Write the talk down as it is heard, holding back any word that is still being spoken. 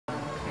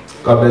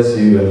God bless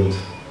you, and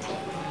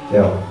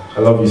yeah, I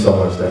love you so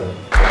much, Dad.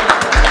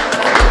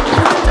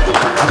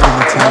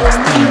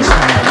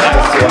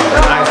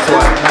 Nice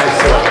one.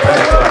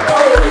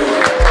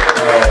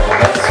 Oh,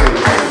 that's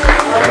sweet.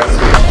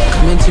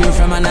 Coming to you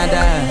from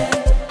another.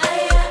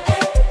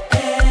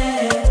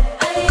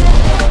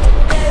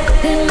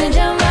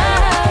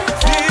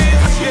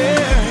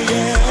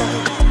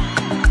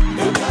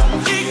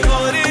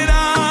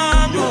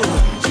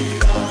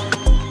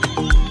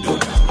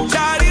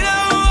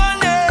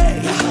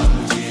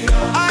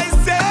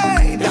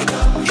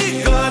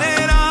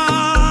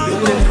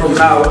 From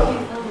now,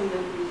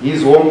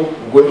 he's going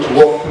to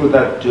walk through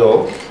that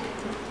door,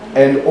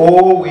 and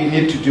all we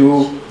need to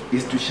do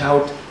is to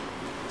shout,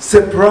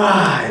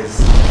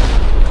 surprise!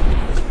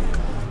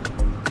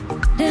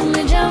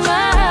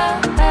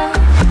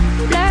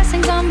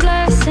 Blessings on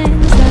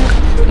blessings,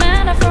 like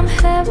manna from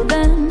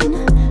heaven.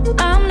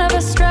 I'm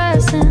never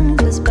stressing,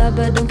 cause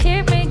Baba don't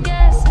keep me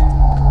guessing.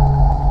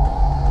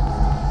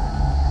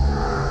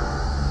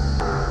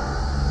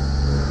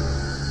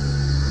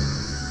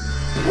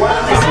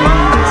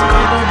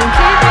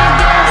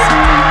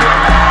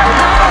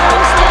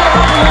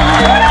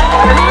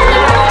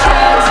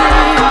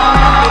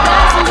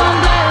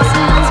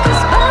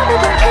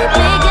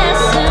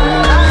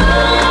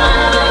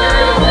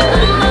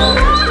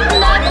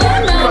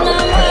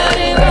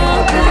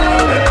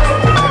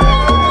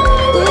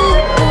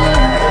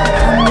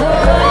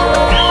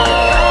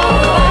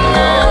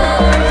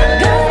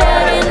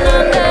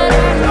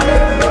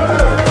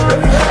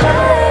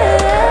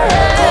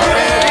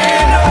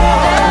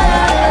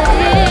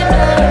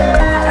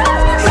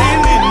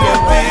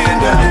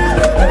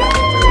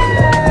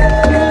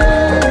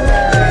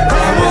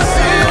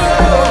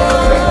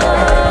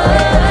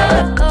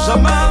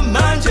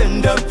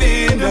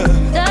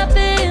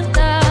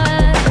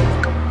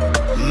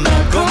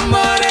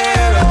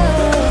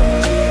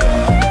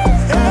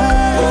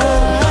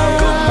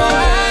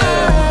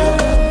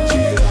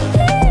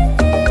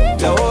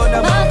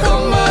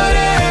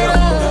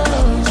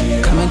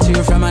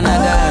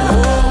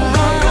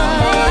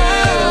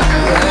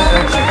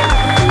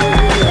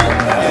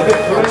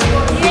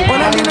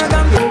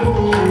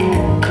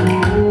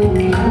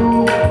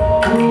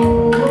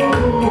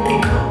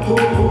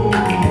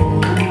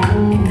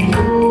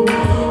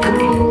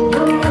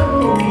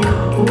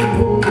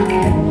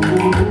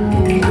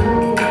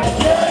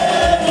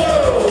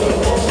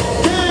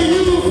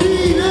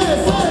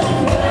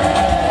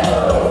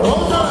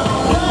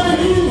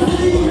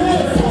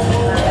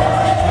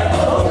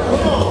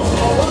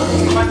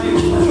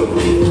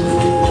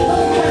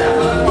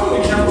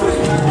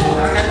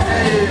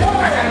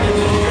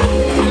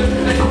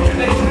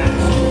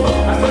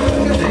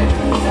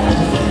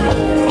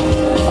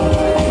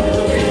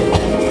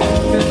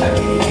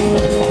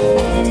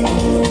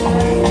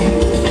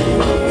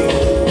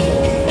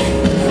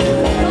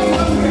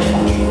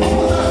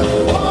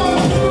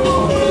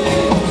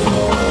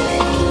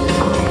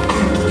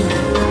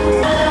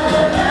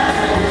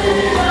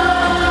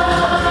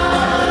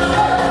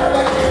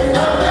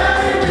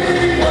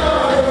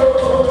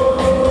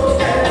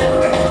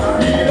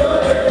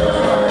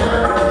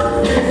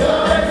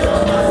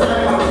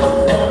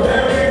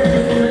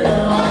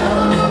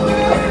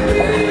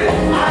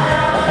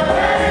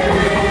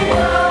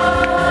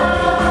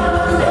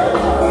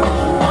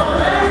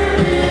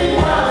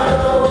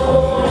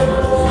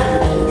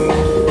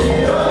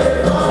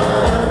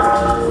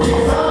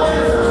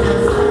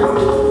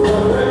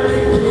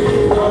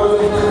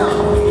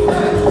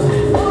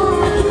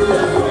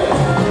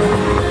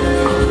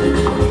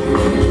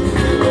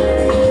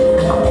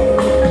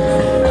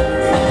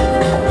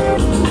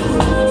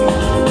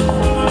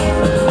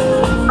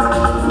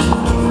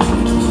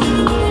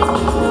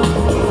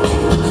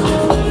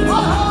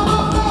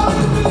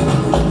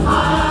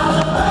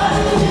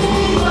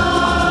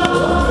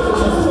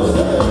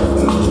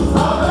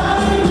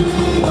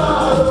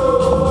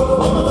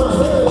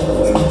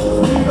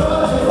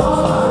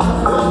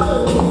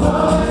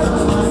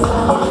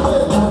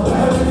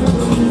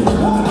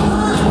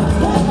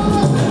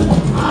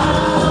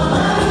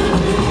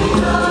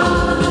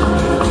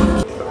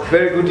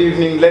 Very good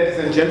evening, ladies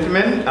and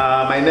gentlemen.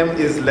 My name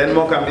is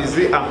Lenlibro.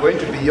 I'm going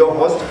to be your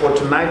host for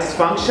tonight's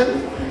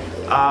function.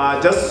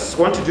 Just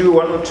want to do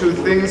one or two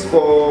things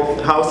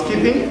for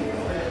housekeeping.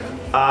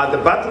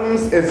 The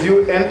bathrooms, as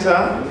you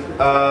enter,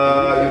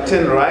 you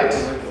turn right,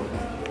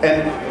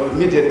 and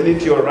immediately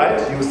to your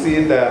right, you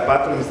see the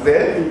bathrooms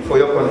there for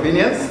your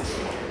convenience.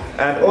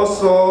 And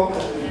also,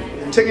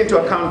 take into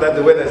account that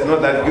the weather is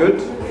not that good.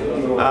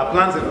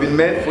 Plans have been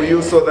made for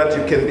you so that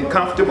you can be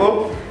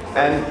comfortable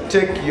and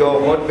take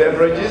your hot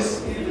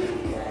beverages.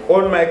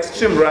 On my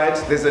extreme right,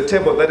 there's a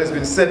table that has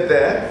been set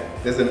there.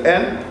 There's an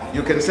N.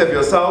 You can serve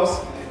yourselves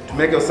to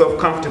make yourself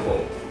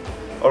comfortable.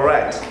 All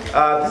right.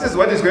 This is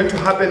what is going to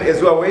happen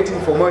as we are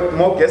waiting for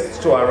more guests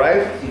to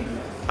arrive.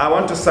 I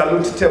want to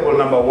salute table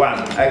number 1.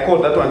 I call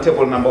that one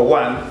table number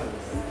 1.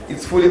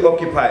 It's fully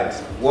occupied.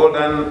 Well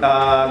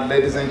done,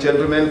 ladies and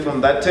gentlemen,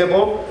 from that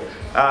table.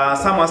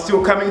 Some are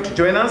still coming to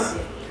join us.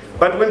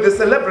 But when the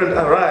celebrant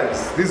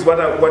arrives, this is what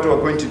we're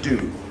going to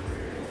do.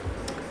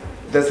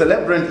 The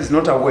celebrant is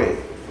not aware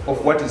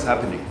of what is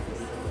happening.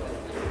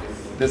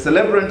 The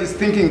celebrant is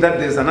thinking that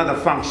there's another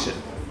function.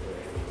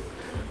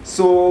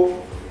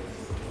 So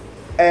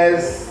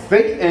as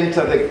they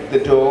enter the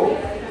door,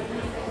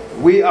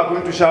 we are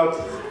going to shout,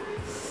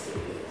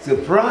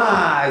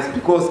 surprise,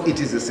 because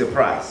it is a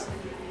surprise.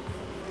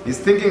 He's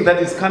thinking that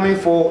he's coming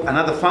for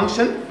another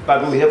function,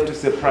 but we have to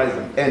surprise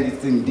him. And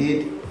it's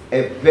indeed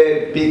a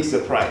very big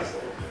surprise.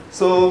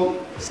 So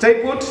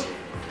stay put,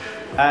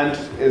 and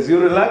as you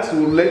relax,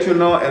 we'll let you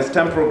know as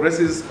time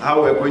progresses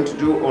how we're going to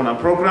do on our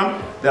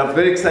program. There are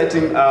very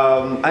exciting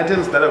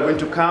items that are going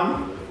to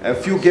come, a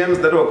few games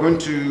that we're going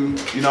to,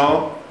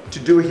 to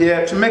do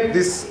here to make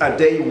this a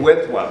day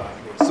worthwhile.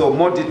 So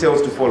more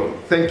details to follow.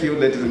 Thank you,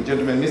 ladies and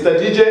gentlemen. Mr.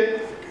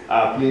 DJ,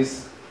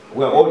 please,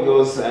 we're all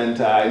yours,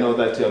 and I know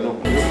that you're not.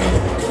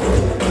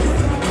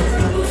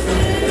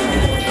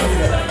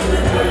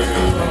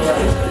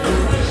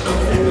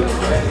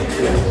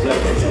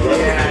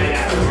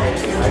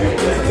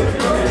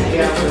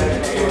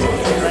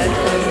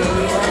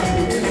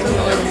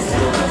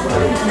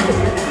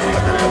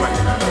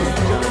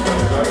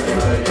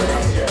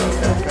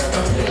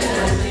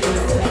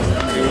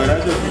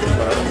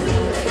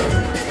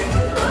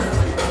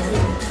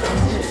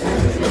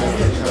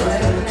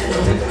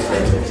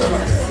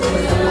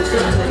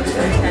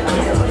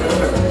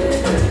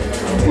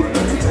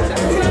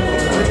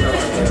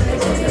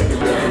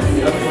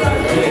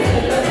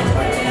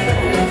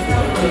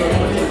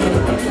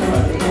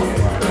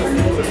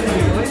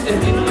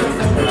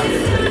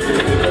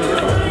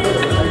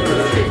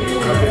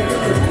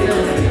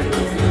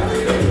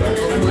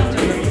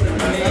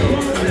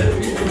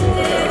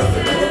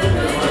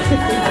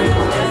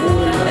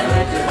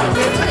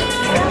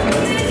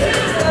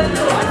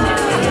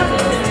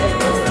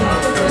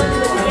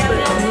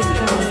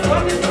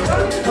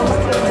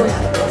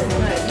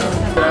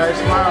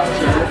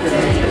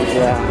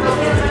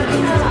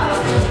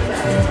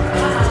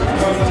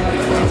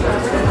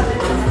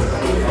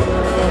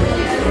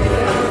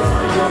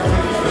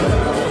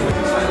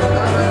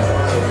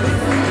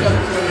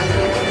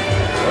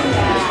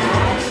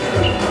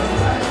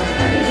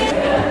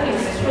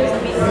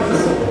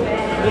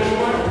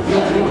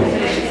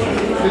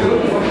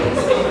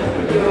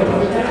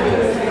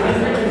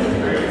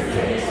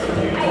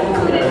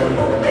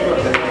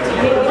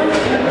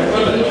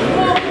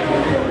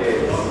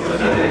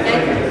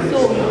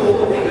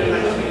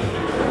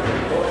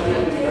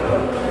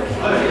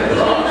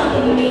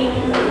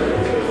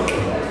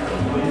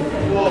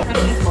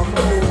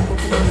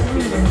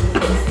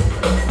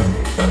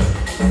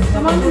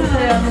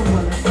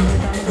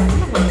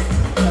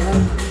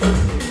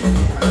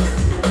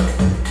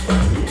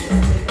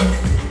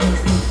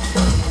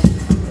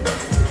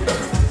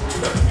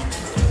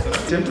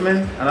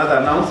 Gentlemen, another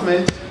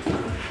announcement.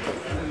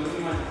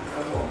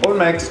 On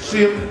my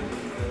extreme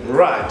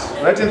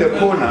right in the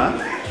corner,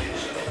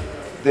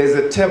 there's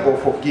a table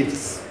for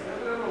gifts.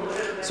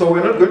 So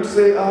we're not going to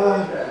say,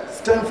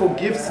 it's time for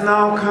gifts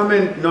now, come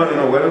in. No,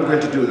 we're not going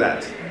to do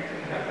that.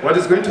 What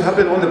is going to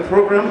happen on the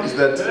program is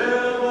that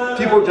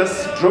people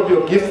just drop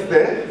your gifts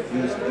there,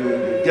 you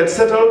get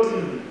settled,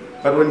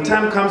 but when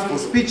time comes for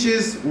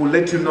speeches, we'll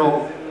let you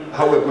know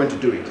how we're going to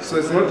do it. So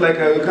it's not like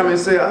you come and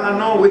say,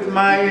 no, with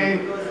my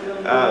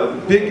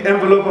big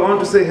envelope, I want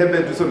to say happy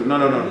to something. No.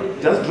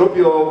 Just drop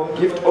your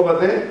gift over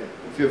there.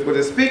 If you've got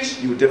a speech,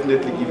 you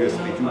definitely give your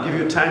speech. We'll give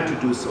you time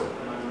to do so.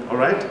 All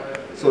right?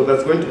 So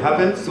that's going to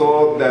happen.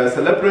 So the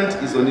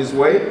celebrant is on his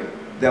way.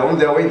 They're on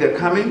their way, they're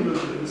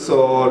coming.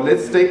 So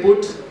let's stay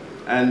put.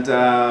 And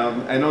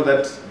I know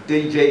that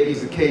DJ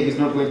EZK is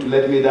not going to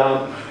let me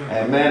down.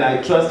 Man,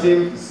 I trust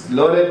him. It's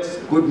loaded,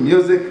 good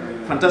music,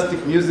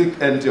 fantastic music,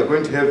 and you're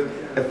going to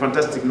have a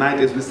fantastic night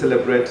as we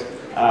celebrate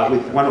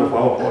with one of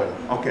our own.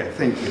 Okay,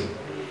 thank you.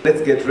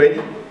 Let's get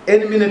ready.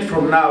 Any minute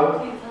from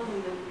now,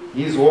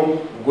 he's going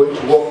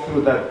to walk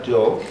through that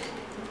door,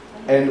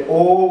 and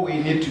all we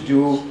need to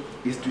do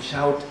is to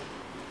shout,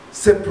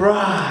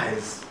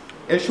 surprise!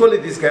 And surely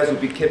these guys will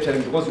be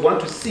capturing, because we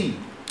want to see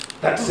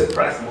that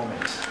surprise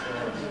moment.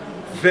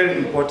 Very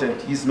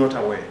important, he's not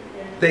aware.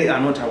 They are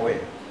not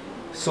aware.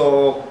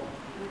 So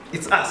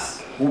it's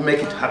us who make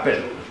it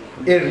happen.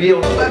 A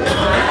real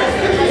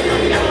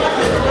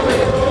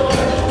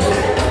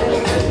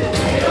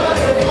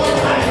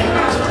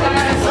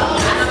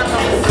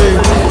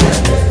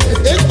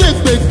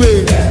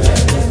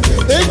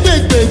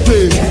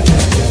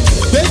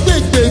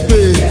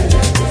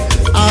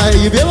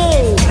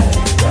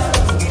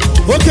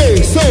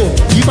okay, so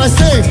you must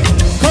say,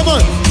 come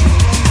on,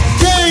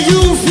 can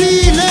you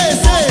feel it?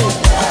 Say,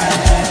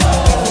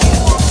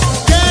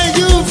 can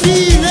you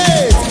feel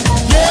it?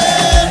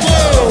 Yeah,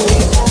 bro.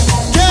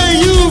 Can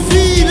you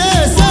feel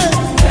it? Say,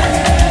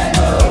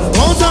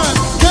 one time,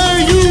 can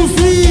you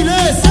feel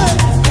it? Say,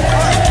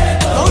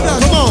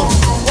 come on,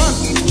 1,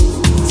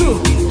 2,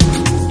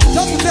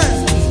 jump to that,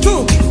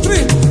 2,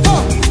 3,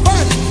 4,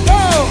 5, go.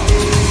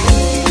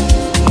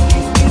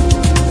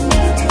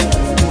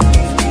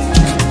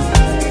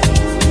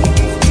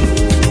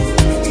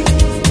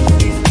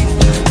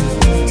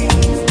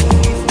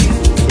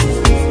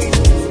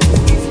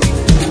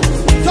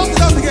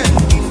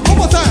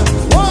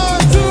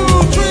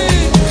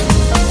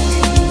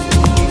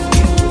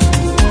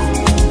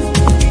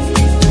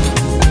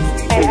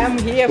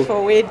 here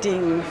for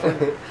wedding,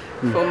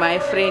 for my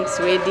friend's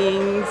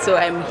wedding, so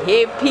I'm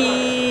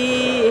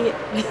happy.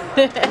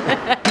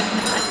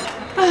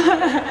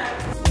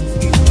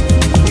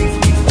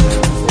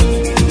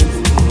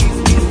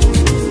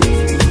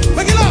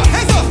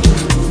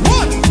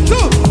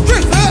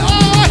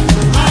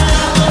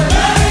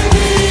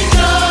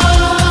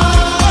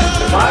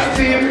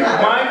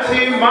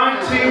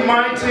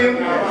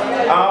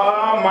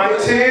 My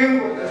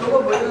team.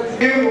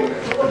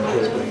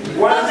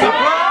 What's up?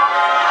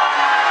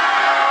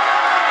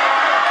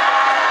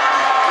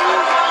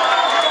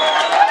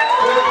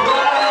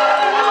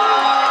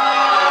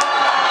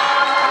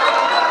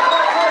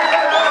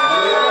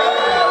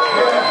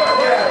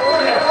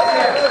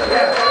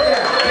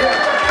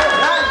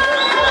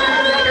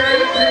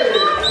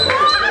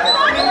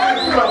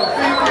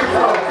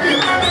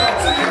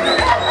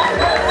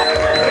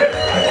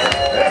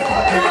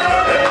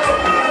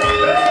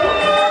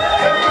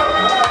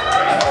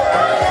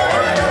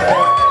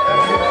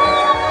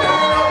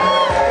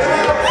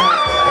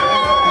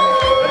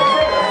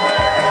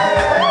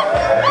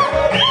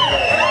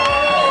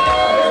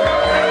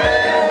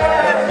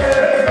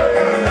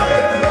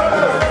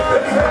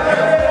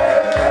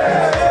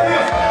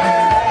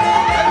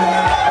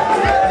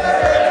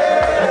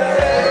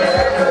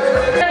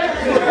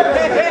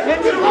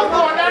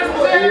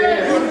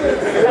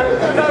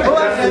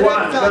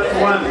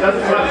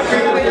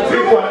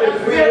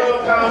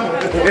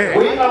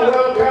 We are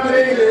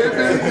welcoming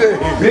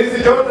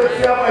Mr. Joseph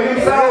Siyafa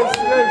himself.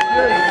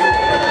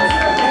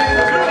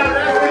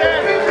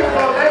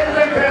 Ladies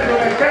and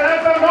gentlemen, can I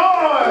have some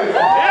noise?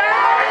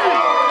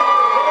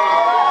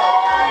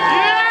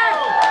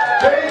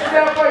 Joseph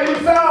Siyafa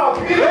himself.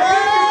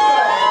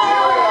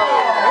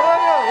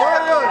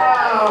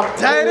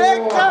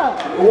 Director!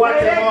 What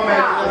a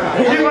moment.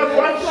 Give us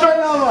one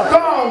short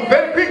song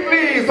very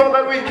quickly so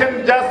that we can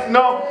just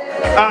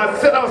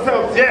set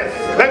ourselves. Yes,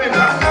 let him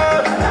come.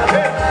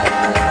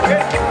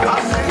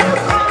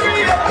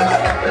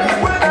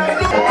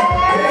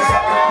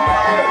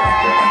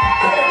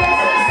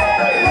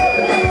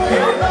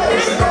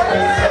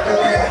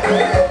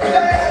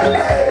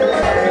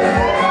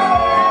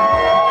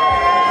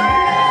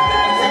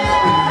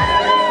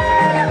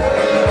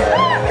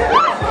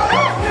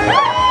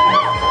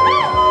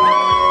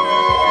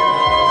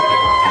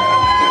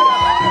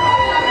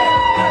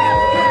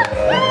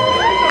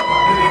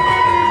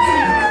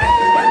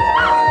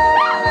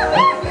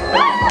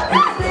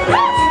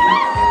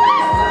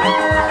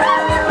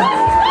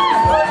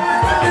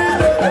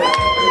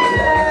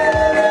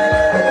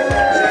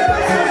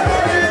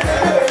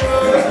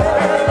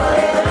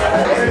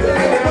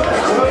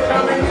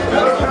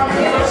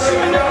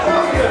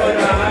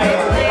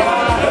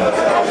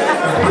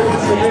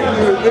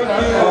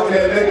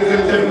 Okay, ladies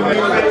and gentlemen,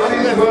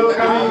 please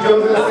welcome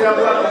Joseph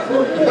Siyafa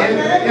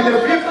in the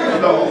 50th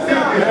floor.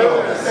 50th floor.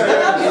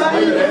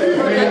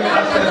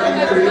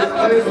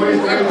 Let's wait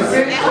for him to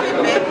sit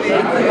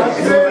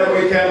so that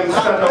we can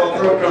start our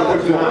program for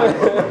tonight.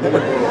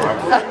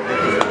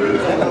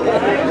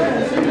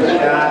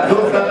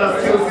 Those that are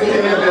still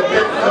sitting in the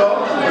 5th floor,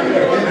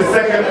 in the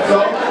 2nd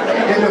floor,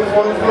 in the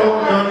 4th floor,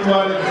 don't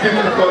worry, the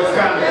 5th floor is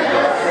coming.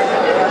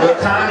 The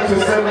time to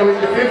celebrate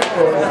the 5th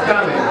floor is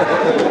coming.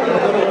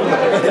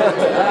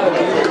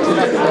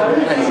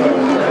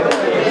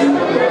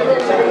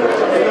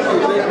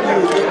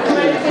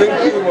 Thank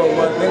you,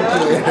 Mama. Thank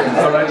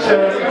you. All right,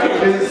 Sharon,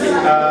 please,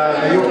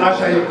 you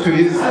usher him to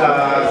his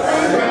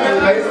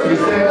place, to his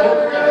table.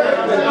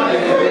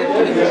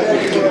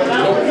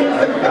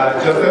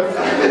 Joseph.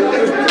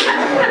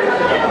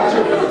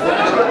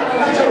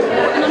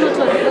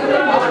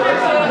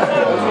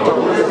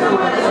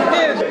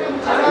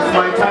 It's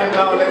my time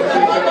now, ladies and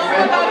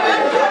gentlemen.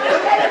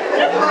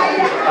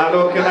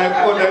 Hello, can I have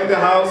order in the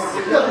house?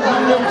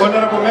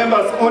 Honorable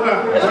members, order.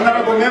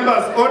 Honorable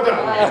members, order.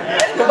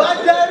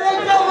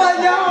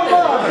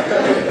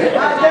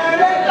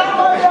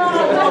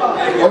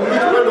 On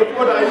which word of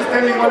order are you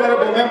standing,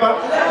 honorable member?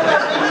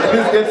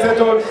 Please get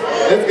settled.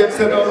 Let's get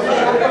settled.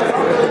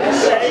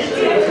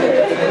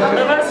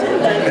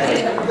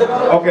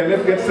 Okay,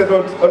 let's get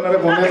settled,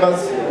 honorable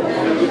members.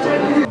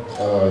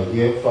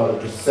 Here, Father,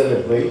 to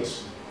celebrate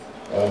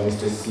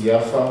Mr.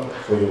 Siyafa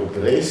for your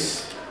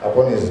grace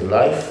upon his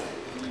life.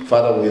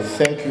 Father, we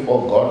thank you,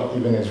 oh God,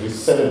 even as we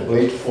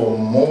celebrate for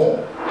more,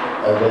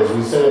 and as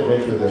we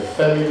celebrate with the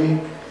family.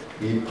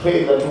 We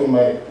pray that we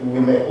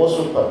may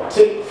also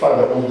partake,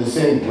 Father, of the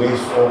same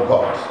grace, oh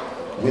God.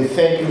 We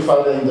thank you,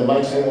 Father, in the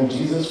mighty name of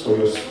Jesus, for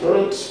your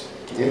spirit.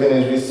 Even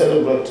as we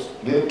celebrate,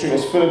 let your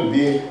spirit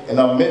be in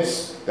our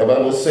midst. The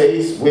Bible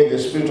says, where the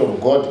Spirit of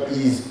God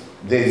is,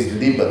 there is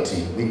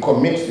liberty. We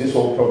commit this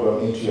whole program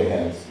into your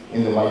hands.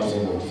 In the mighty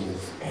name of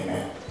Jesus.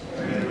 Amen.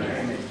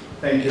 Amen.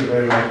 Thank you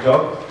very much,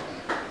 Doc.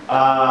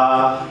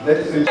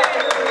 Ladies and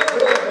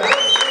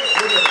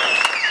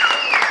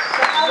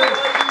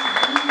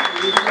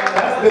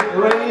that's the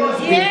brains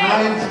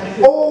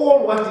behind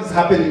all what is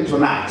happening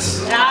tonight.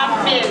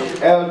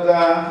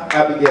 Elder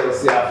Abigail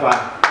Siyafa.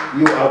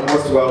 you are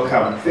most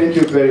welcome. Thank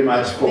you very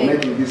much for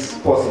making this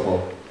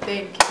possible.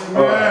 Thank you.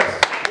 All right.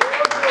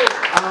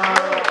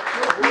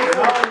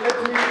 Now let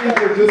me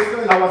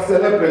introduce our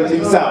celebrant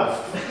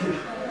himself,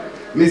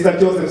 Mr.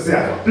 Joseph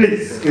Siyafa.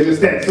 Please, can you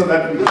stand so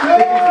that we can see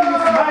you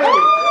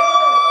smiling?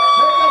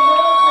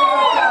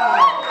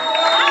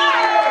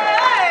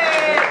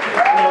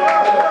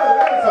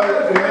 So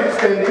remain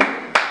standing.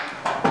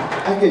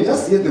 I can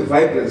just hear the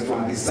vibrance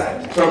from this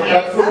side. From the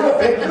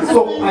back, it's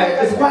so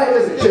quiet. It's quiet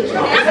as a church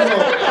now.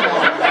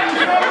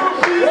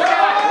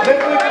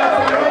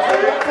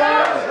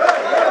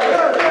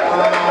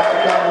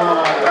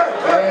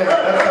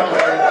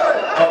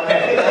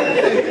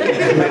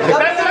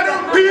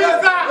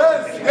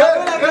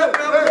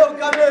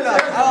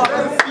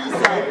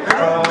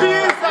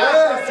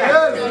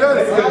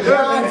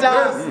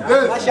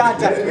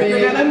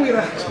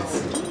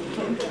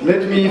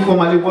 Let me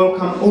formally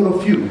welcome all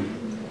of you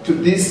to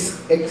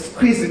this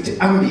exquisite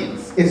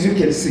ambience. As you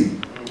can see,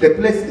 the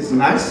place is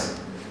nice,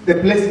 the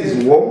place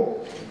is warm,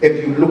 and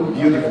you look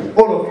beautiful.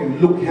 All of you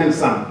look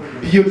handsome,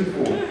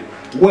 beautiful,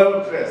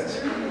 well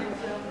dressed.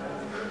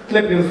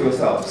 Clap in for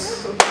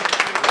yourselves.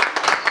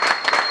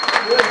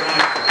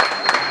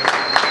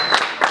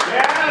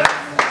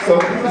 So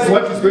this is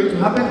what is going to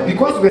happen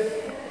because we're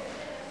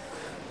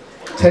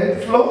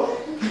 10th floor,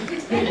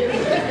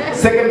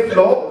 2nd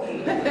floor,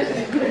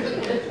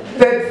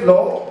 3rd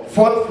floor,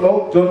 4th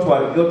floor. Don't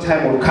worry, your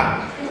time will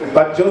come.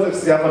 But Joseph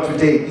Siyafa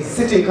today is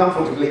sitting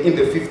comfortably in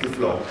the 50th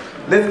floor.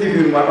 Let's give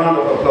him a round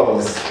of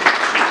applause.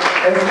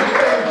 And we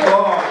thank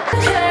God.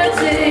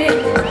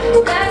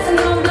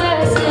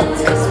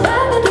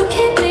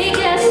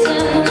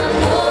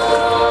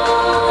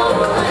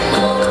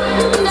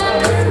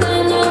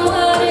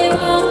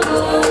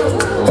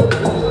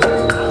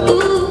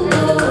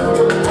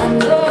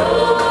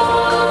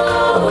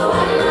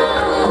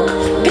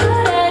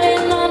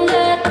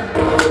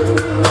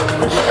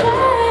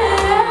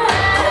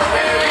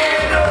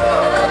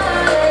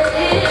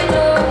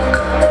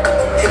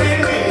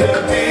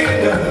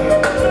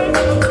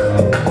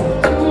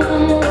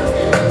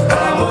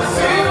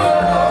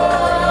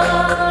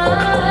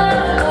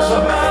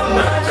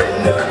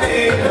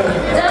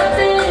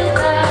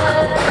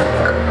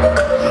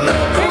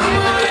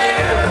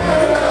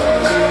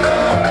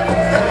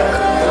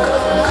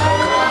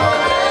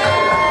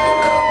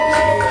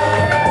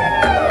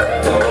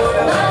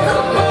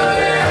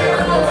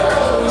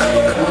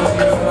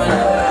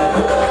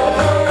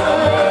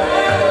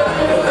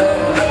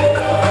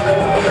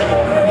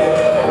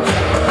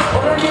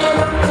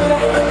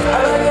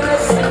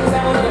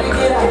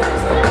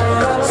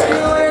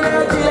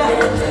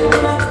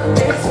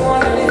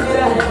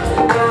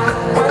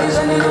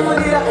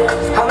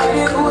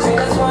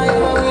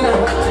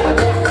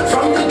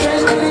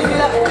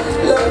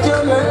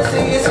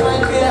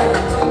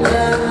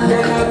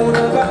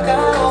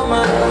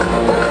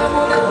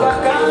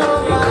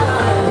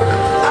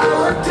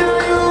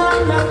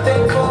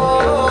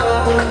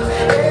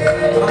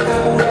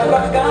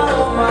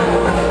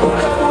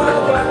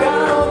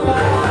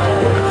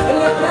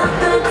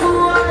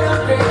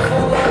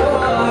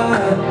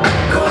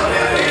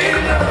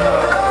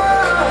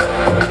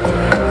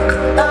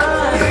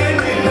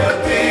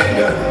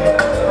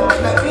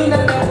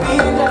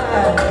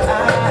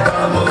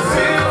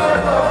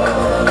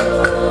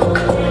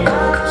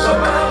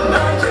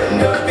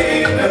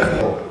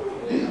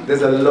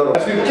 There's a lot of...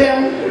 If you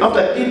came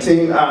after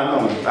eating, no,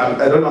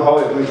 I don't know how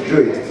we're going to do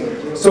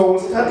it. So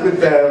we'll start with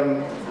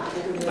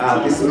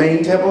this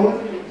main table.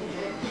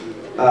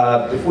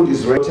 The food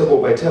is ready table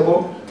by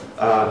table.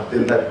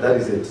 Then that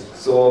is it.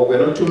 So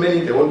we're not too many,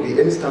 there won't be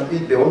any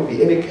stampede, there won't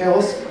be any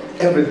chaos.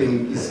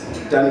 Everything is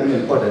done in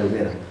an orderly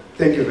manner.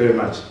 Thank you very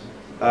much.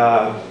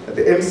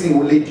 The MC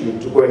will lead you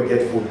to go and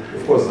get food.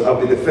 Of course,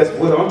 I'll be the first,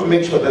 because I want to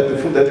make sure that the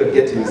food that you're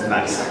getting is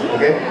nice.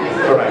 Okay?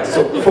 All right,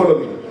 so follow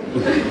me.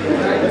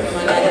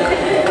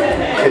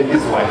 And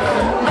his wife.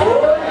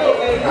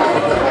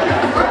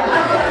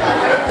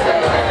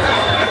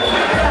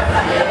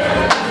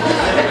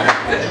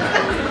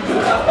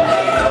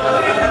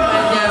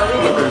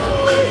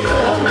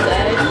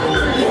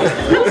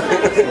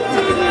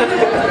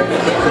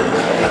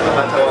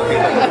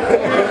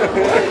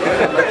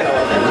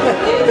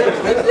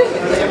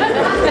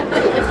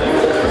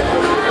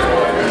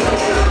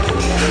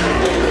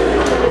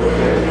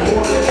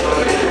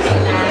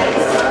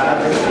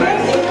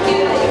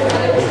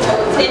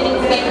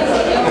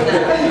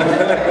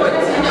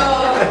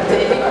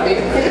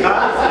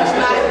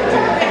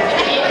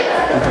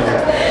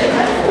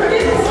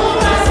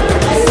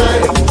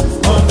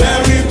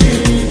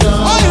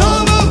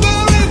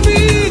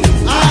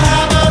 I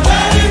have a very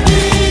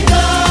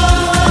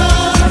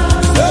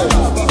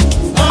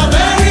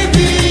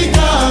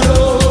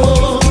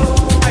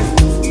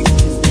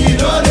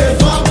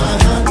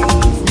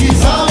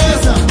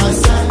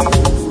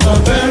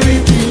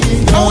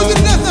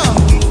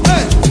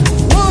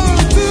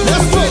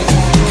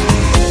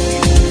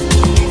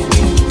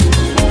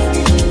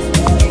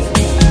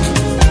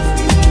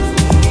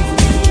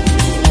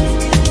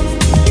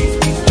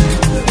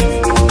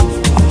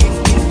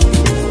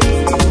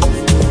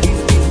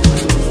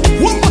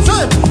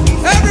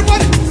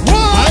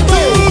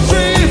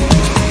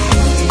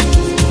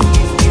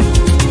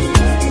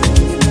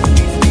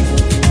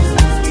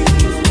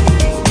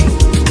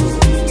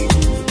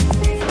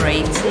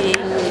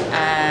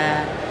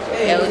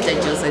Elder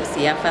Joseph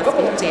Siyafa's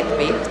 50th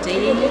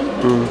birthday,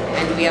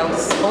 and we are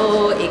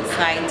so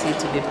excited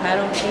to be part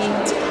of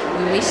it.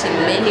 We wish him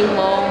many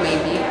more. May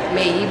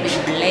he be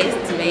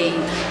blessed. May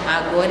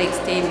our God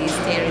extend his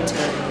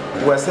territory.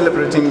 We're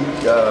celebrating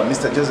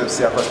Mr. Joseph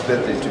Siyafa's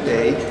birthday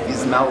today.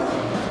 He's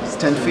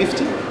turned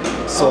 50,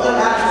 so it's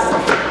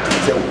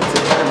a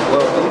time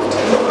well lived,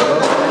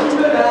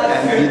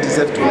 and he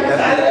deserves to be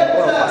happy.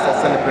 All of us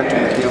are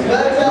celebrating with him. No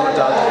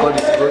doubt God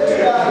is good.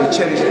 We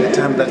cherish the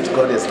time that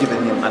God has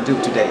given him until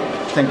today.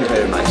 Thank you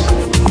very much.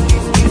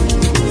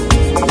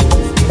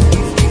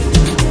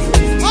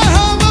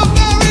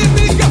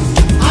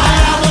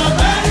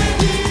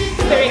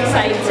 Very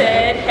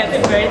excited. Happy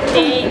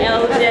birthday,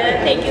 Elder.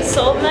 Thank you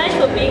so much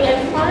for being a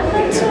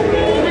father to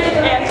me.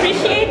 I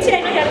appreciate it. I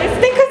know you're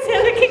listening because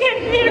you're looking at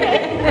me,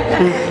 right?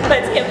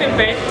 But happy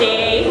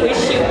birthday.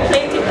 Wish you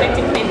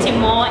plenty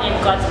more and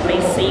God's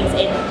blessings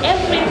and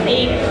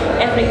everything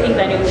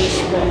that you wish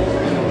for.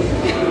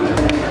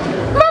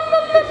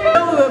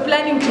 We were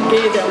planning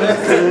together. We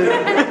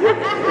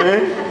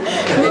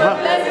were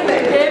planning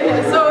together,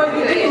 so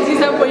you didn't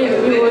disappoint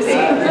me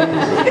also.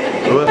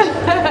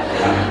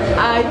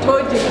 I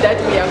told him that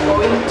we are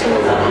going to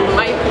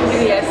my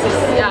previous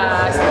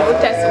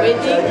daughter's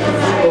wedding,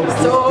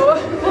 so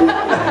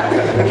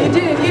he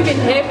didn't even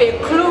have a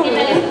clue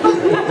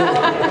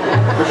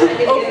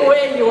of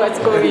where he was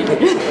going.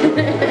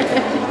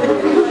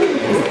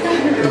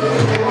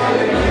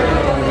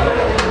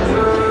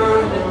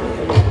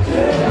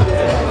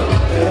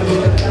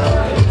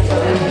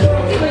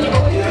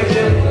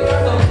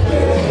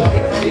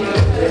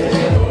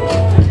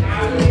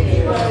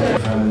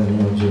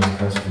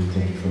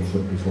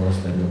 Before us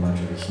that we want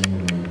to receive, we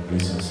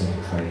bless and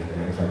sanctify and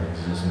glorify in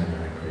Jesus' name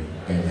I pray.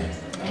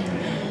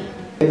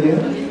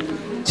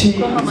 Amen. Tea is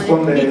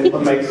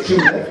on my extreme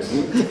left.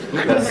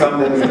 There's some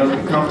that may not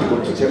be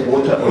comfortable to take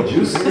water or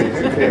juice if you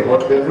prepare a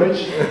hot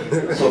beverage.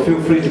 So feel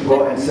free to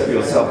go and serve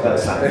yourself that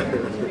side.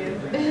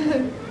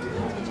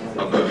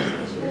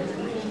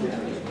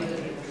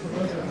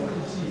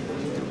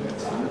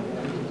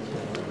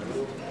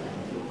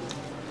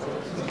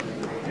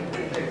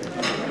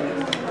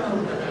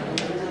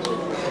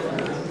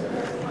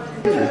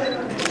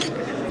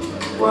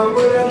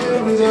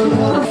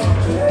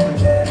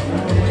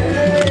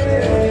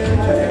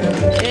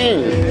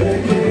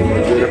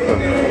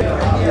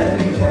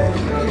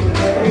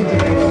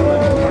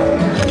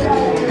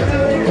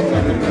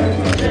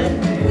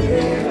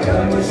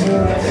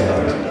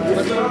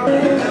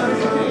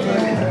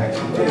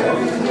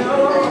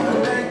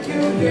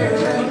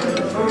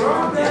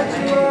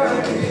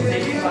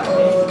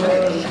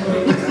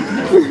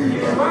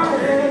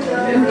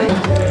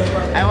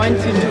 I want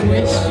you to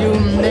wish you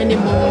many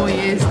more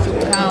years to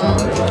come.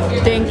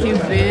 Thank you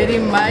very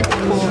much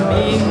for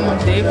being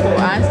there for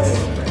us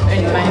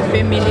and my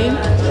family.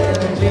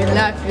 We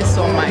love you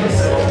so much.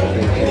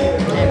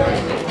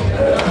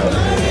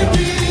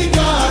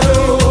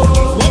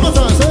 One more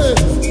time, say,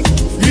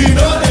 you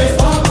know it.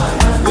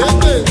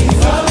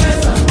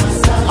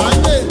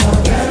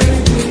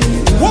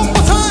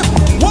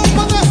 One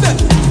more time, say,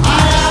 I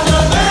am a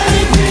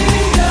very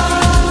big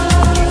God.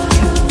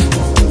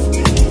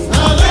 A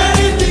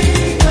very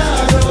big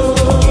God.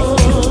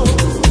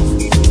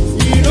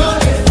 You know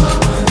it.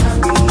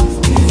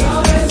 He's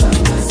always on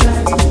my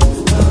side.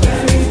 A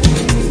very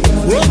big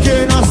God. What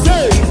can I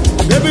say?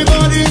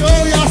 Everybody know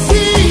you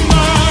see my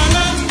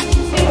life.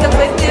 It's the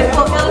birthday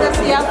for Elder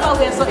Siyafa.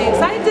 We are so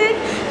excited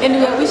and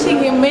we are wishing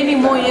him many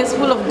more years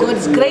full of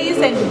God's grace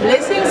and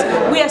blessings.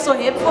 We are so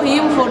happy for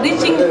him for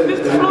reaching the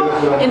 5th floor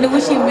and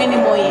wishing many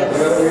more years.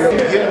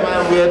 Yeah,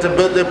 man, we had a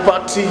birthday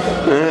party.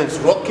 It's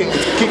rocking,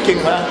 it's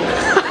kicking, man.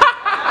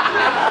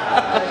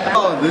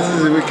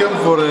 We came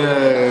for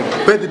a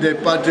birthday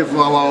party for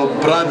our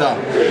brother,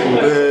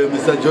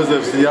 Mr.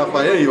 Joseph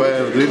Siyafa. Hey, we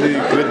are really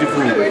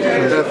grateful.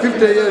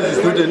 50 years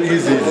is not an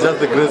easy, it's just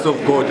the grace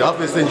of God. Half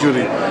a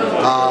century.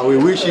 We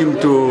wish him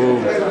to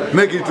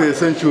make it to a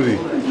century,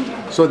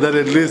 so that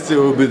at least it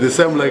will be the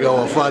same like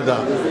our father,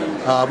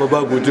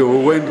 Baba Gute, who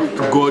went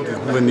to God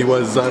when he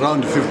was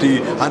around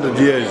 100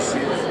 years,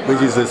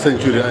 which is a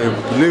century. I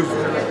believe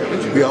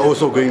we are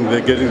also going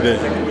there, getting there.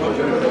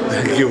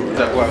 Thank you.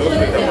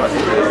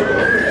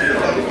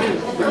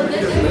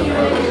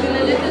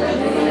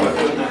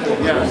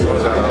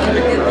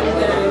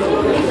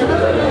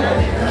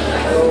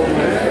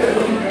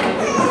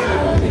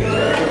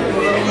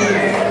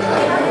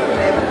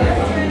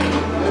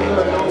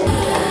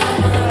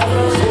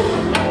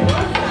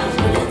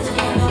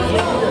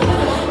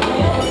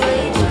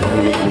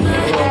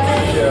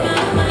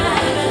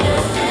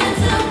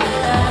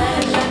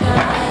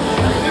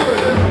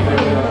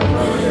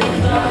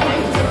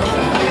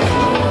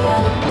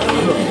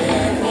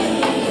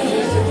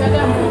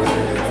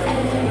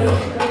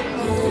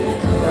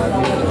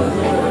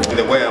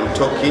 The way I'm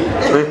talking,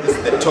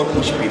 the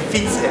talking should be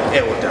fits an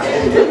elder.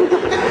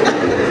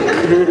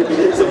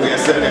 So we are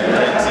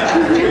celebrating.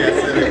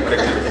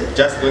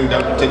 Just going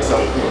down to take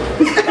some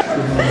food.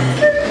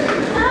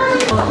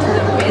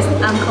 The best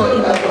uncle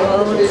in the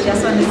world.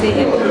 Just want to say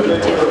happy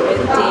 50th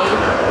birthday.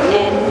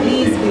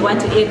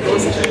 want to add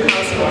those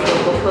kickoffs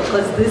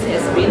because this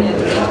has been a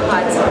great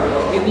party.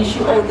 We wish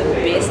you all the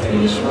best.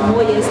 We wish you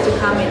more years to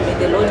come, and may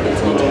the Lord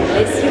continue to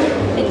bless you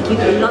and give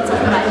you lots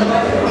of money.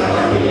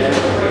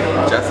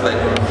 Just like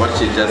what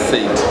she just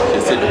said,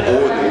 she said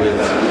all the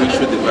words. We wish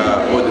you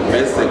all the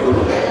best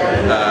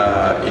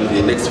in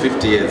the next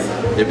 50 years.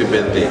 Happy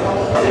birthday.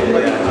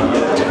 We are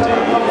here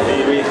today,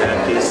 very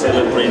happy,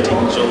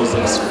 celebrating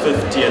Joseph's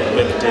 50th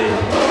birthday.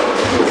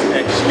 It's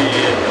actually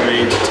a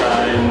great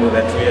time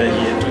that we are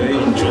here to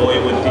enjoy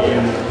with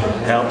him,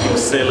 help him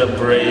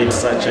celebrate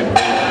such a great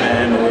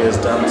man who has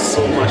done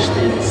so much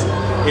things.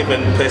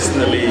 Even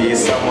personally,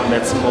 he's someone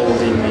that's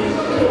molding me.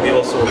 I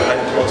also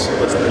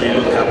personally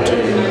look up to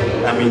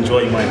him. I'm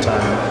enjoying my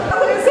time.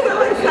 We're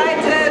so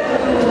excited.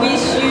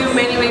 Wish you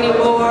many, many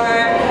more,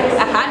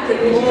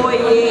 100 more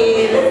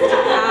years.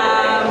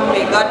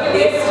 May God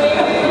bless you.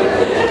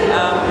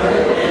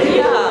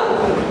 Yeah,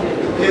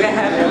 we're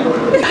happy.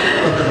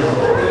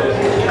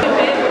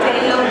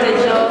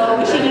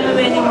 Wishing you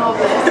many more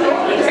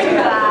blessings to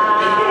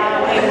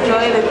come.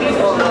 Enjoy the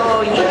people.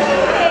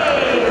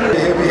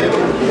 Happy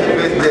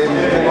birthday,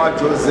 Mama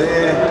Jose.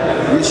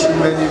 Wish you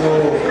many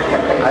more.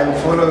 I'm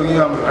following you.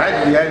 I'm right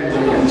behind you.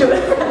 Wish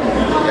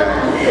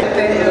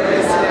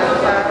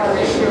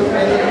you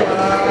many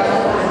more.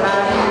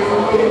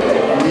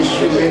 Wish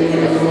you many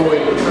more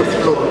in the first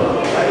floor.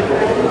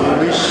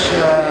 Wish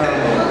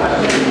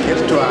get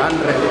to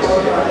 100.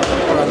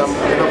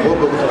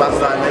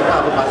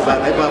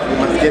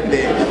 Must get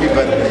there. Happy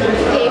birthday.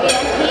 Okay, we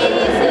are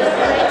here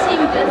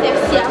celebrating Prof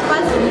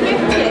Siyafa's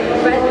 50th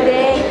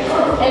birthday,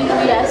 and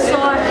we are so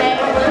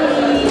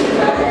happy.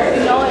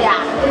 You know,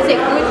 yeah, it's a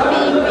good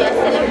thing. We are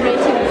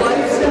celebrating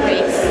God's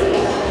grace.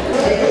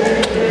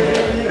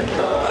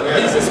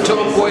 This is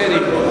Tom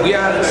Wedding. We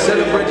are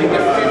celebrating the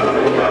 50th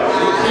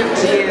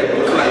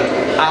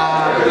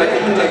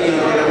birthday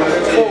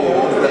for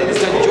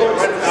Mr.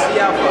 Joseph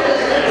Siyafa.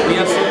 We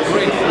are so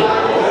grateful.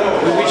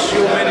 We wish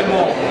you many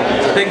more.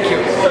 Thank you.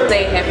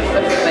 Say happy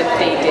 50th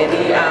birthday,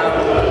 Daddy.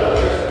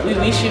 We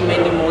wish you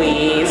many more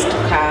years to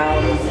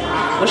come.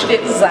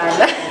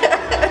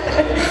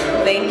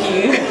 Thank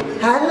you.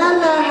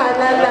 Halala,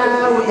 halala,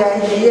 we are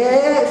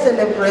here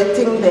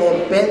celebrating the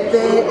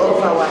birthday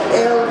of our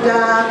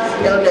Elder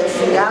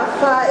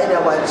Siyafa in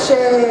our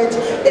church,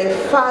 a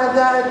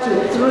father to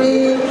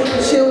 3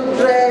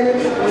 children.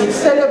 We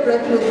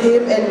celebrate with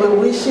him and we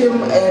wish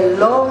him a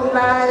long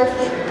life,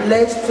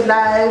 blessed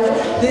life.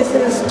 This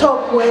is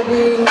Top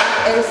Wedding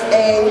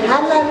SA.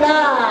 Halala.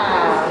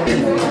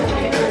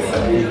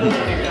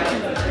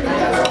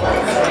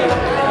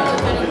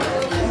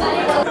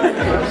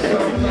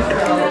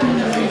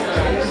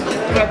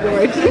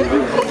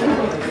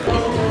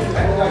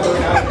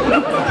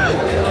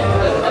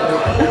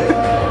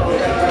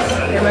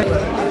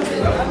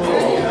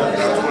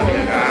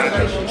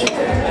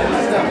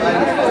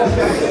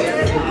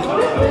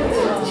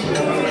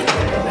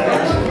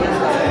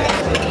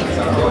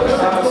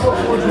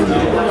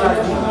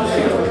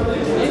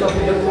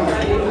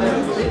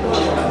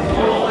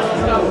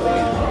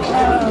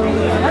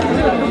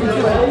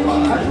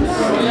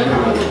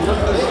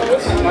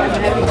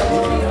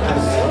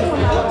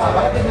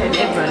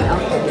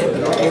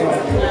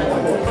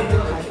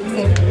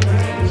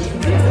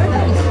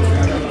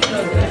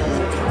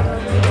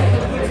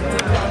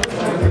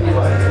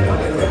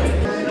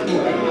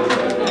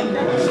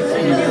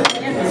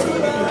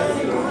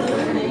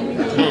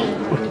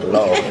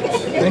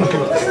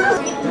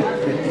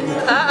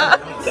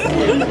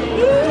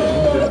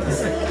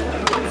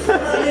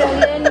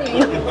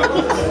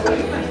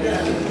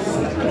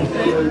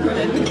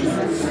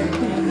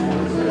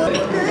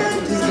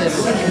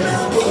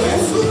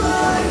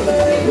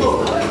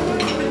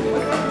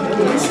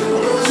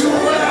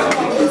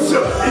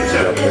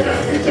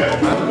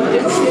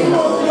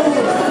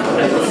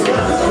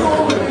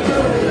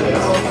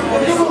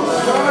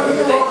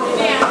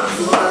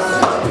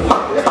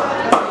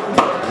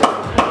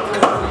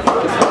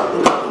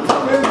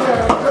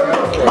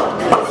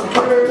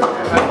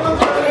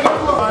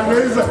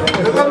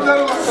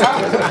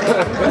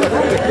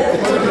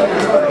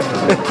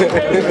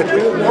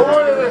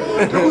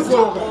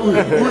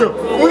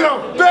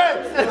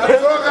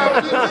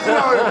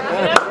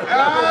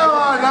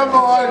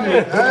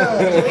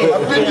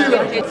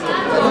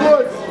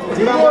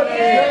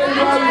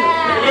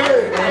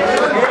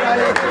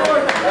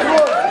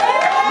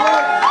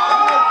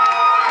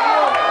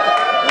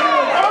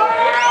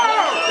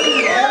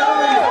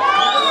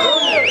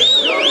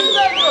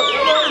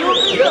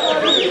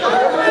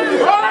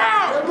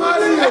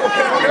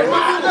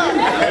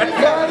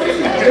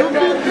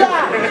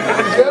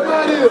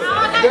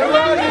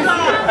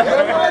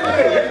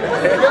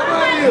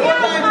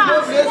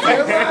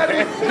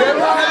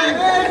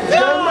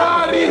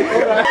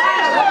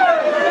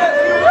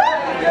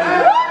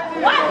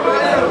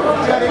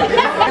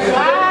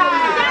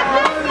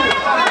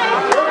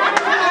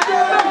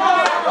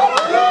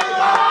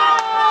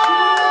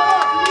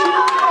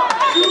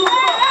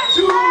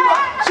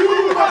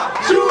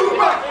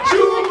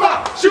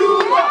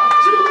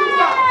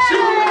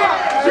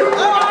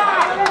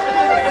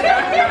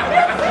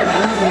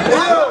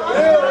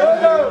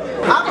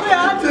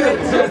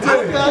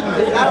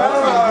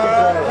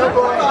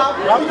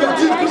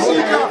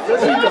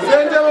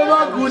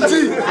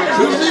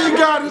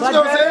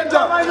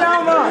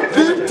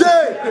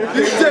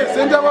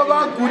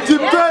 Kuti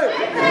pay.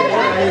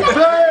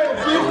 Pay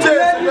 50.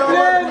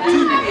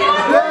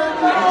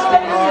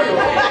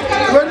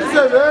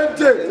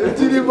 2070.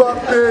 Tiribo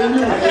pay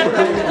you.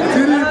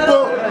 Tiribo.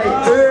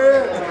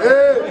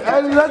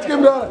 And let's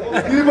come down.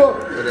 Tiribo.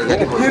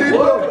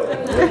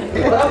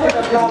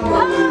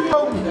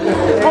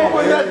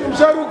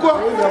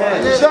 Sharuka.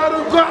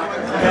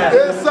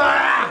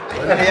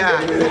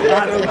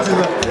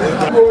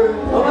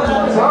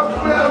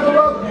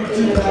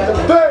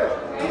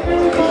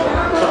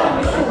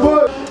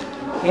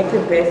 Happy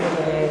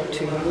birthday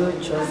to you,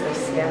 Joseph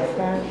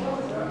Siyafa.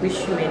 Wish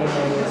you many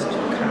more years to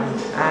come.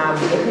 I'm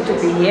happy to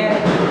be here,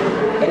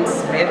 and it's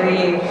a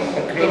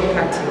great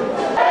party.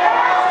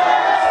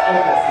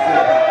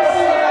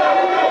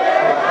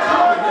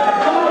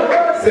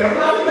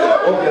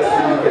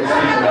 Obviously, you can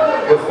speak now.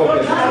 What's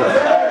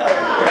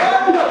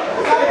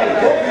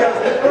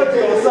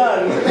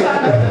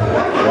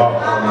wow.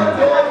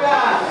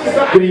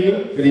 Good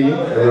evening,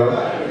 everyone.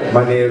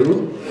 Maneru.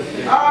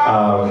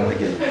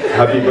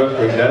 Happy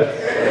birthday, Dad.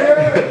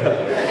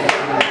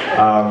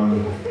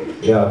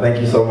 Yeah, thank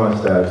you so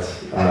much, Dad.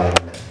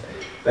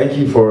 Thank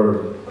you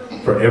for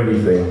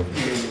everything.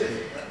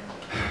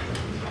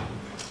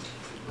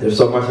 There's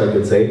so much I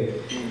could say,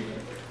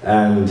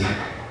 and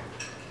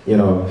you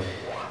know,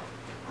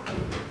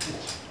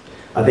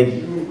 I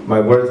think my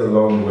words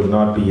alone would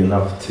not be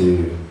enough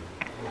to,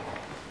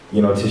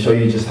 you know, to show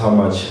you just how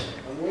much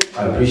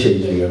I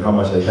appreciate you and how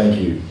much I thank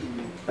you.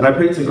 And I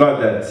pray to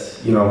God that,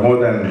 you know, more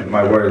than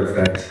my words,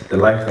 that the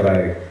life that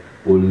I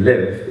will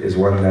live is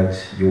one that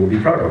you will be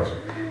proud of.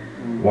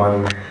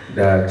 One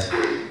that,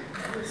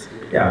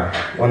 yeah,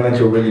 one that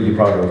you'll really be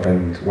proud of,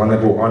 and one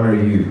that will honor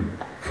you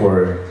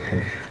for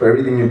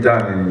everything you've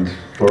done and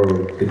for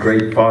the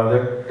great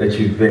father that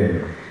you've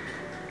been.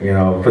 You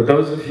know, for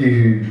those of you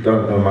who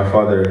don't know my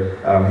father,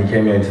 he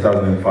came here in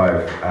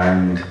 2005,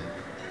 and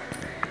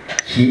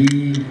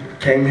he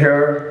came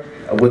here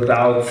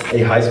without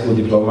a high school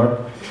diploma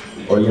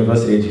or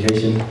university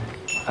education,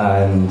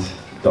 and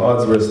the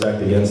odds were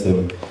stacked against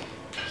him.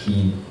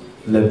 He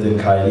lived in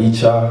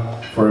Kailicha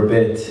for a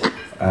bit,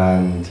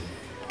 and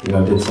you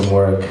know, did some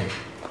work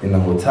in the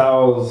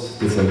hotels,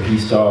 did some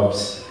piece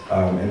jobs,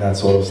 and that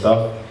sort of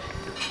stuff.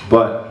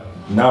 But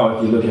now,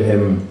 if you look at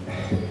him,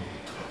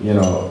 you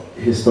know,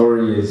 his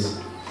story is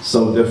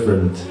so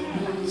different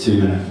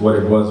to what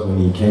it was when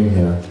he came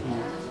here.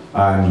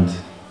 And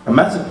a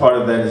massive part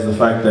of that is the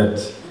fact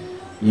that,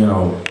 you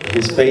know,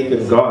 his faith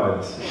in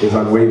God is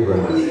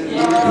unwavering. You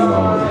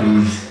know,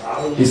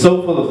 he's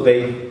so full of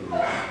faith,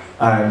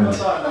 and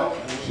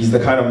he's the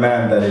kind of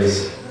man that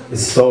is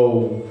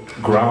so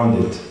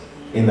grounded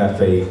in that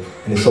faith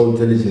and is so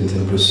diligent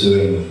in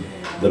pursuing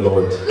the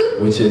Lord,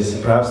 which is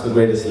perhaps the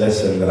greatest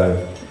lesson that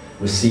I've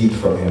received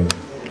from him.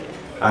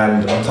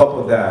 And on top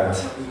of that,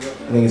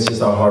 I think it's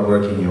just how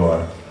hardworking you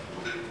are.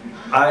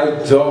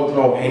 I don't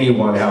know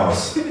anyone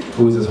else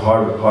who is as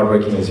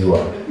hardworking as you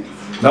are.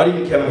 Not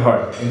even Kevin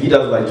Hart, and he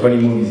does like 20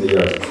 movies a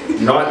year.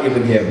 Not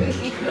even him.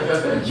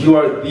 You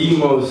are the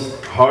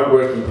most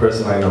hardworking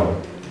person I know.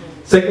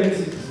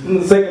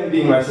 Second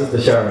being my sister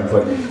Sharon,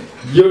 but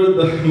you're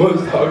the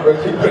most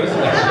hardworking person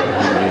I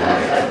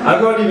know.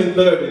 I'm not even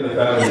third in the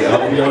family,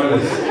 I'll be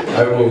honest.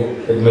 I will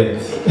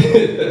admit.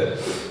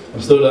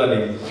 I'm still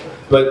learning.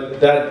 But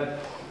that,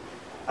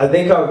 I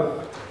think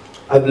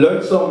I've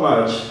learned so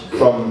much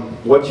from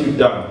what you've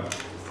done.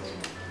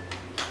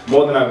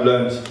 More than I've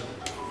learned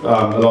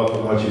a lot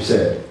from what you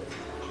said.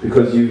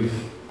 Because you've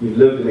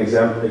lived an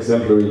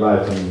exemplary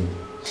life in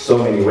so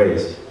many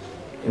ways.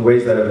 In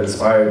ways that have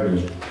inspired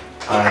me.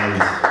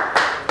 And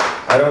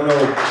I don't know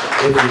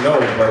if you know,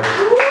 but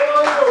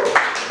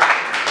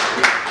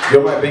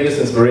you're my biggest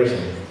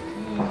inspiration.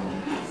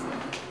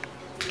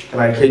 And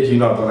I kid you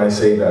not when I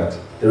say that.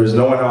 There is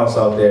no one else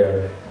out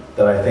there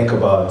that I think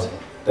about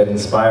that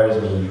inspires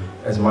me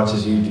as much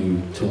as you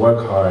do to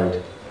work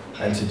hard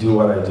and to do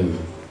what I do.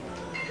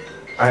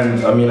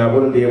 And I mean, I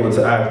wouldn't be able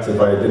to act if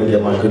I didn't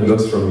get my good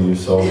looks from you,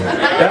 so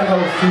that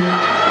helps too.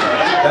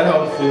 That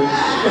helps too.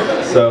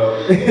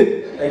 So,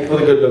 thank you for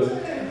the good looks.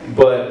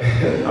 But,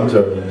 I'm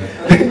joking.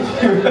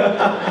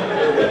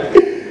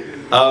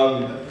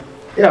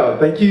 Yeah,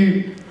 thank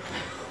you.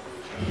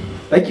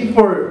 Thank you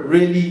for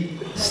really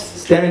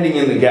standing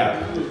in the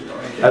gap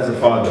as a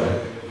father.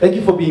 Thank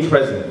you for being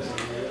present.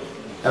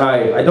 And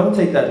I don't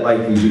take that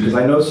lightly, because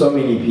I know so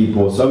many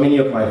people, so many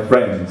of my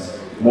friends,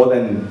 more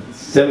than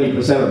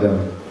 70% of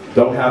them,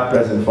 don't have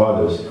present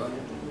fathers.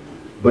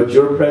 But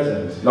you're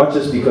present, not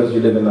just because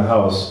you live in the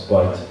house,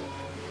 but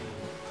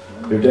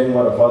you're doing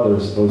what a father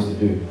is supposed to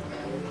do.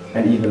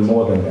 And even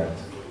more than that.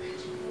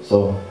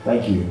 So,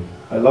 thank you.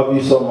 I love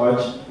you so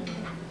much.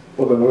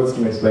 Well, the words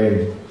can explain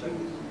it.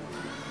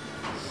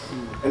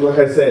 And like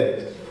I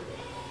said,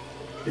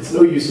 it's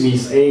no use me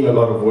saying a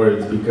lot of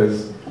words,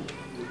 because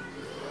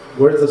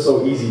words are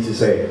so easy to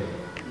say.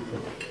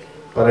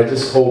 But I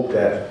just hope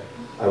that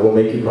I will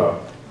make you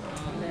proud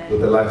with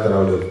the life that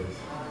I'll live.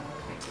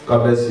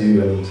 God bless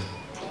you, and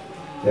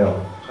yeah,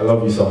 I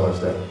love you so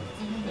much, Dad.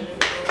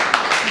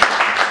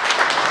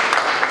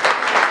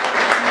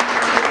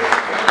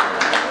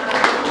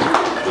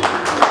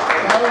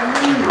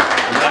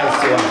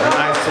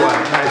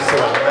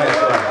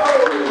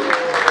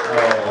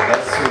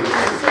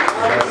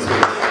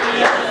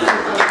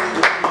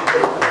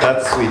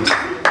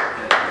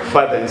 sweet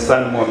father and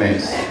son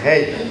moments.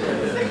 Hey.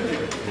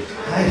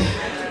 Hi.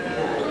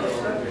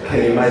 Can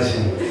you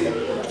imagine?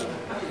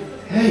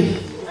 Hey.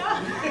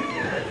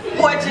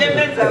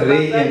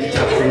 Ray and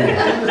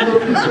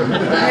Chapfudza.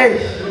 Hey.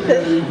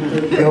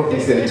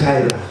 Elvis and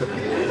Tyler.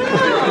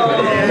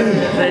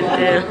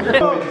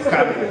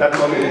 That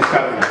moment is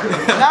coming.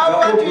 Now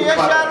what do you hear,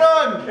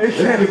 Sharon?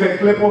 Give a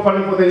clap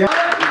for the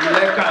young.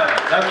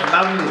 That's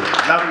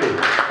lovely.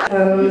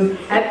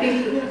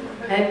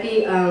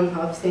 Happy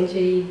half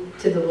century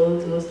to the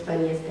world's most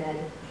funniest dad.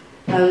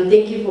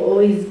 Thank you for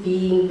always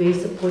being very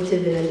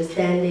supportive and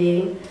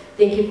understanding.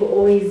 Thank you for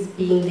always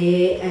being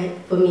there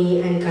for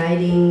me and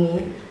guiding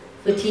me,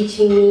 for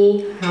teaching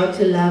me how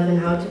to love and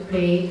how to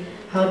pray,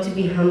 how to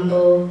be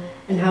humble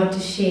and how to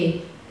share.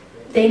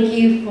 Thank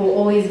you for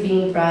always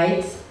being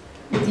bright.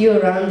 With you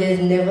around, there's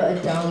never a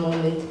down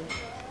moment.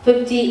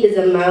 50 is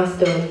a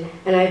milestone,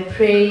 and I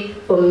pray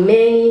for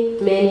many,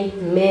 many,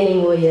 many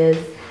more years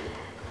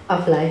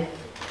of life.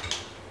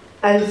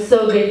 I'm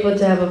so grateful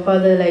to have a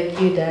father like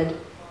you, Dad,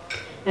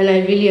 and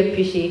I really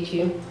appreciate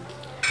you.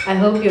 I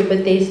hope your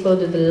birthday is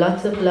filled with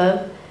lots of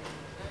love.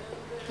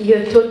 You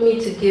have taught me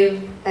to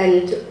give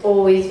and to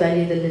always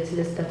value the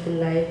littlest stuff in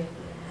life.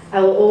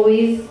 I will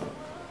always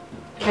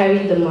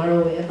carry the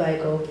moral wherever I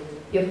go.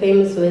 Your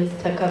famous words,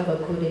 taka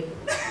bakure.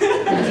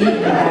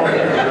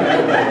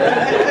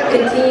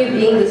 Continue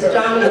being the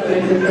strong and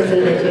beautiful person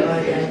that you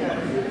are,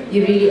 Dad.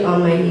 You really are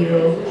my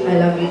hero. I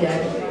love you,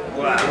 Dad.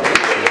 Wow.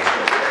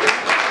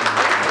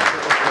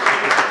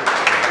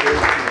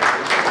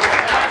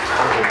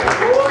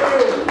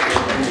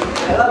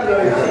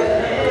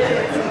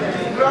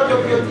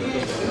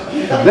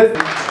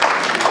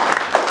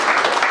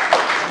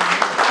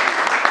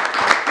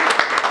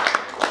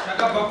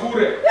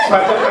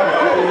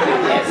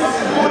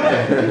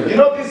 You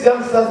know, these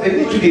youngsters, they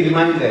need to be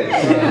reminded.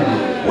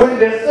 When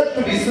they're said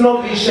to be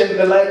snobbish and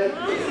they're like,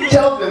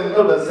 tell them,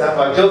 Elvis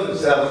Siyafa, Joseph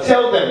Siyafa,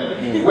 tell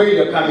them where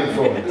you're coming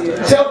from.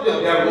 Tell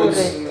them their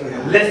roots,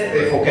 lest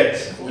they forget.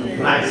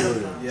 Nice.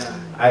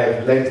 I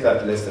have learned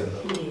that lesson.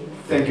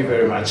 Thank you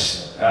very much.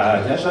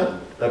 Nyasha,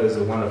 that was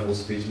a wonderful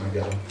speech, my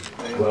girl.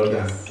 Well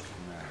done.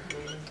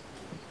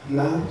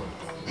 Now,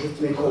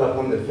 let me call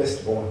upon the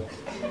firstborn.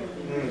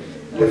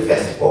 The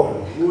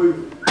firstborn.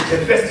 The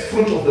first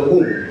fruit of the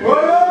womb.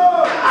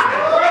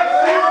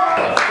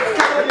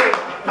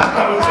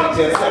 Account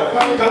yourself.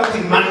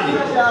 Counting money.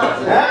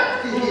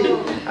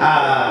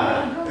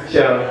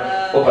 Sharon,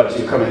 over to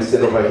you. Come and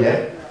sit over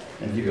here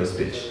and give your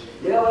speech.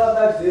 Okay,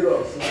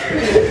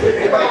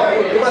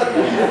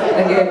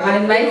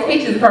 my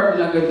speech is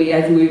probably not going to be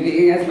as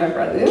moving as my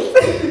brother's.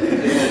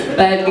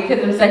 But because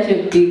I'm such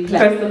a big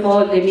player, first of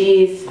all, let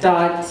me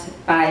start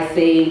by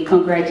saying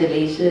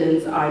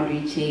congratulations on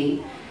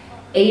reaching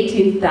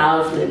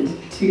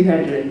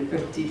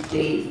 18,250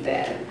 days,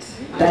 Dad.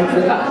 That's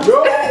a lot.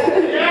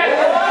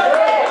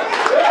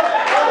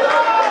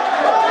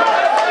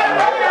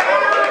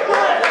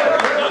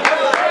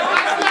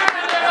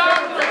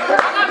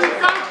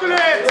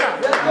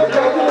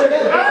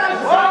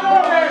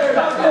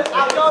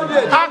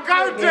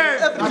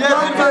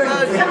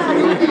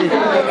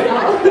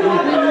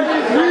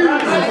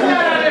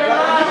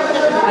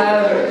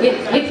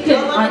 It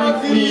can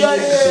honestly be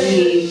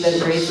the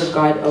grace of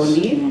God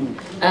only.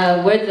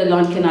 Words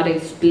alone cannot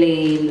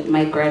explain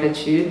my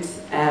gratitude.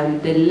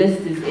 The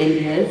list is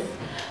endless.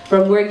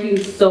 From working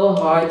so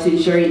hard to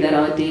ensuring that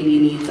our daily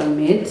needs are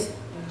met,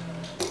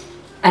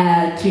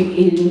 to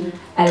in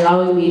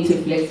allowing me to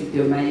flex with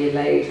your money.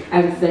 Like,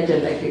 I'm such a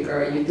lucky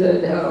girl, you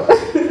don't know.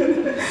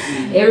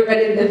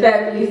 Everybody in the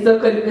family is so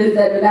convinced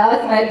that when I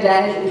was my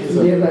dad, it's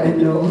never a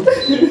no.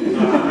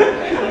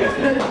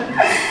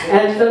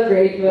 I'm so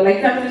grateful.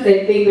 Like, sometimes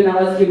I think when I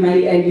was giving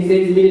money and he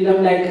says million,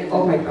 I'm like,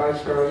 oh my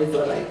gosh, girl, it's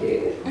all like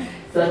it.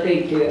 So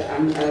thank you.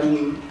 I'm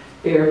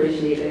very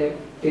appreciative,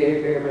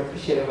 very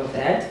appreciative of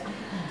that.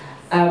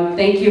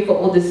 Thank you for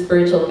all the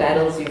spiritual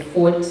battles you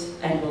fought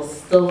and will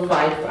still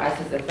fight for us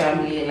as a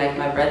family. Like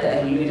my brother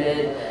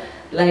alluded,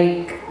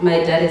 like my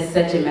dad is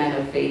such a man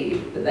of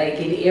faith. Like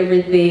in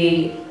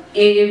everything,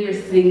 every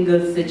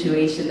single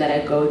situation that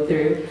I go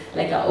through,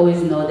 like I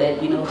always know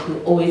that, you know,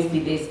 he'll always be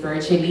there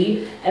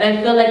spiritually. And I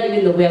feel like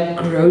even the way I've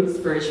grown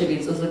spiritually,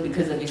 it's also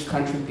because of his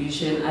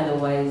contribution.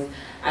 Otherwise,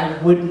 I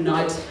would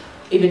not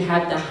even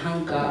have the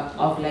hunger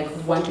of like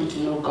wanting to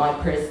know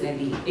God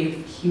personally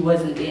if he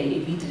wasn't there and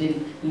if he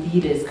didn't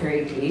lead us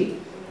correctly.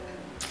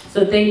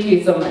 So thank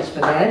you so much for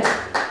that.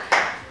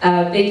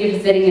 Thank you for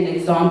setting an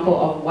example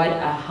of what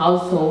a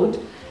household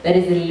that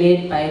is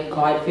led by a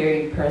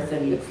God-fearing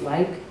person looks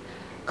like.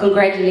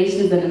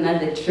 Congratulations on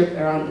another trip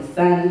around the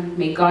sun.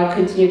 May God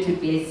continue to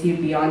bless you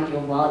beyond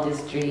your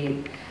wildest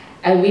dream.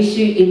 I wish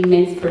you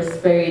immense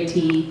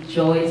prosperity,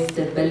 joy,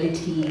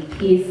 stability,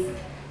 peace,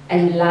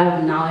 and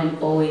love now and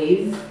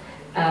always.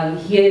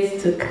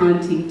 Here's to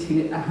counting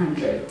to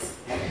 100.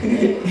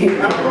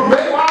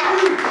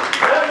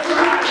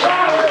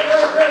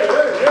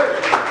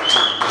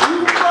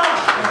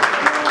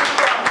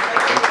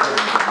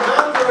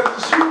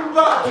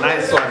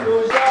 Nice one.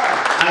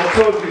 I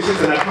told you she's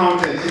an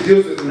accountant. She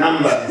deals with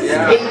numbers.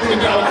 Yeah.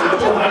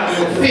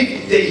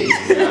 18,250 days.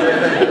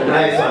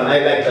 Nice one. I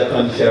like that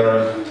one,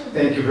 Sharon.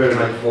 Thank you very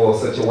much for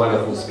such a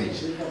wonderful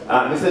speech.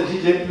 Mr.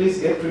 GJ, please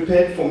get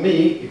prepared for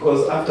me,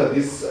 because after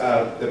this,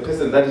 the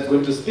person that is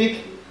going to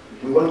speak,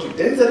 we want to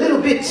dance a little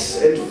bit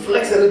and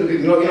flex a little bit.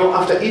 You know,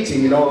 after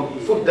eating,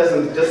 food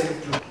doesn't just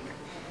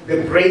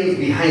the brains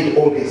behind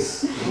all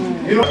this.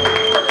 You know.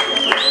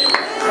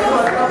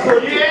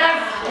 Yes.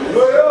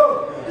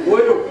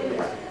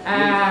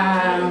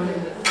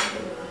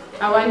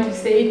 I want to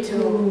say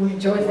to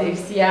Joseph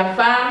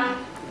Siyafa,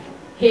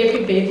 happy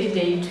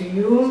birthday to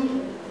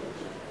you.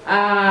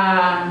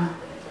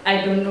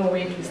 I don't know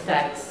where to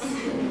start,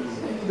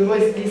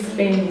 because this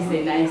man is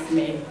a nice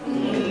man.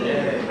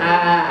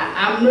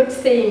 I'm not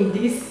saying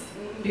this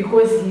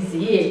because he's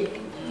here,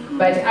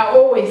 but I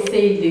always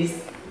say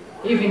this,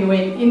 even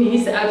when in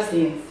his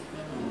absence,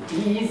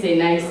 he is a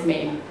nice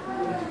man.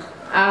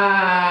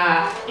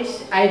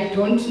 I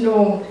don't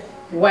know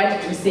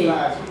what to say,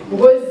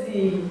 because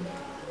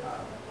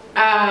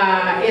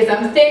as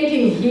I'm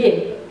standing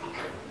here,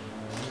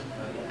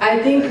 I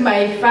think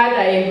my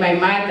father and my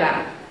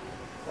mother,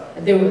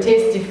 they will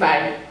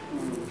testify.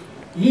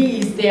 He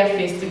is their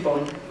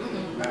firstborn.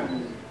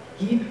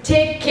 He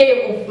takes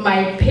care of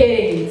my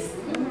parents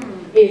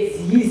as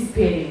his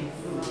parents.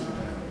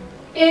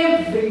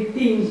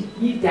 Everything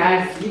he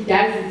does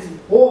it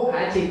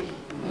wholeheartedly.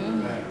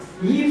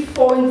 He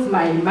phones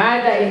my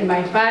mother and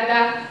my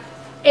father,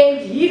 and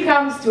he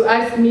comes to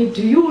ask me,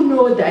 do you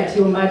know that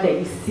your mother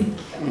is sick?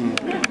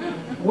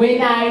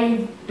 When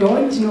I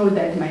don't know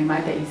that my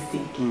mother is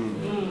sick.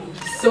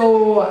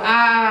 So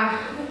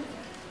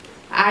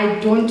I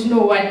don't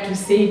know what to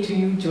say to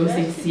you,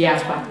 Joseph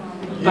Siyafa.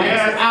 But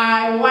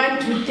I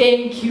want to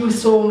thank you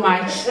so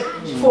much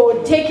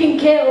for taking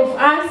care of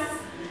us.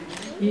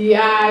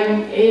 Yeah,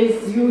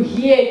 as you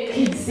hear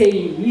kids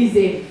saying, he's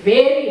a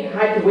very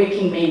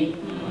hard-working man.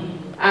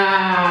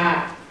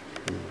 I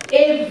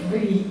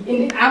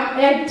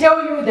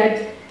tell you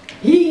that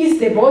he is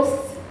the boss,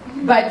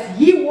 but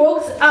he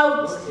walks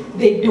out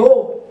the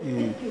door.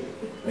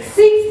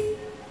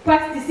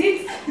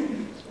 6:06,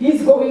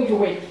 he's going to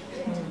work,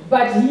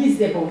 but he is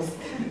the boss.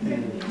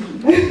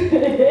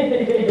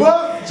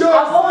 Boss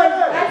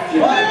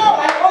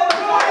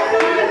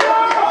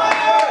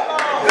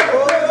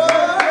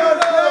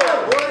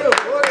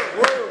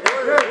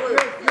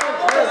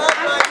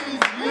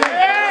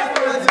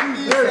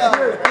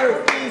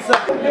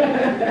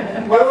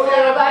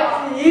but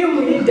him,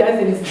 he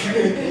doesn't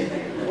sleep.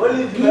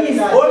 He's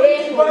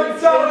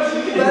works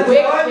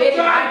very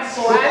hard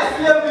for us.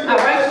 I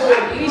want to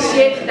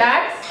appreciate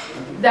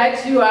that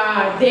you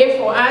are there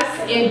for us,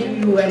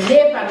 and you will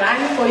never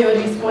run for your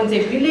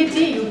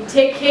responsibility. You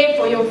take care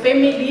for your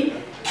family,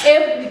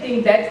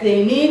 everything that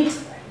they need.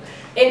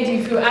 And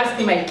if you ask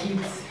my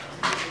kids,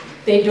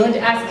 they don't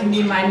ask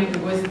me money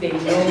because they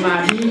know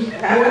mommy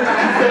won't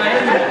give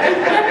money.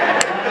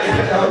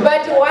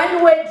 But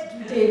one word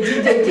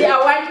today, I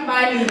want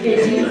money, they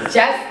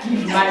just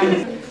give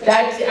money.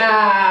 That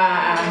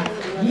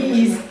he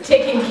is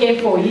taking care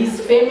for his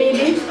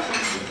family.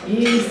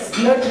 He is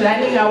not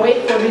running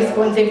away for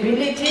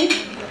responsibility.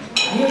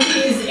 He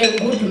is a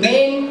good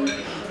man,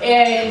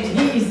 and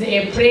he is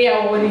a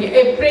prayer warrior.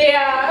 A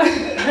prayer,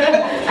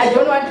 I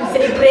don't want to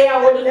say prayer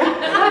warrior.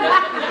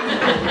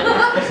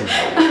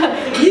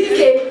 He's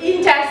an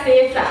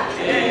intercessor.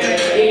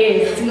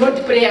 Yes,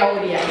 not prayer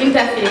warrior,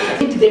 intercessor.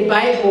 Read the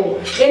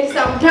Bible, and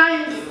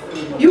sometimes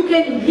you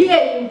can hear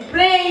him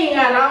praying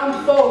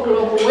around 4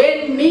 o'clock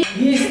when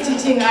he's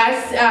teaching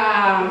us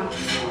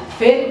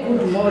very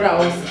good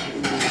morals.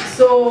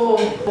 So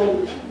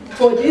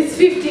for these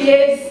 50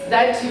 years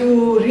that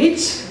you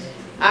reach,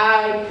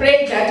 I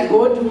pray that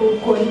God will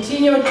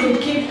continue to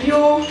keep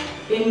you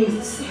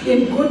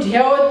in good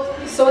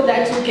health so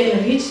that you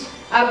can reach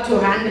up to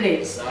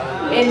 100.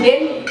 And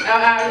then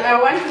I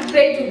want to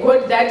pray to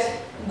God that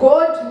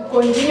God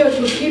will continue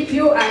to keep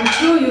you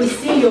until you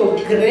see your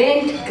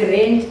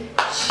grandchildren.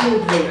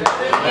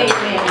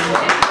 Amen.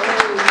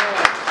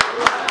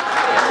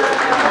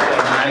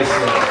 Nice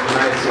one,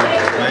 nice one,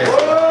 nice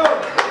one.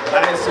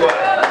 Nice one,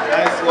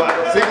 nice one.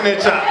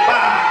 Signature.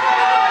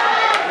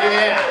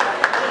 Yeah.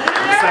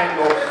 Sign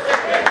off.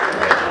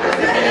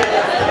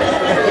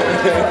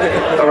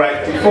 All right,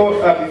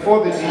 before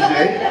the DJ,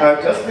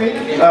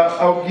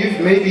 I'll give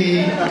maybe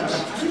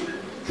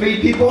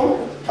 3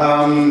 people.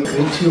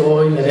 Greet you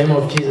all in the name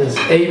of Jesus.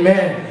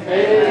 Amen.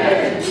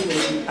 Amen.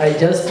 I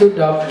just stood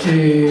up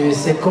to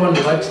second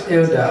what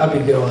Elder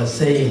Abigail was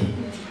saying.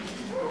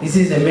 This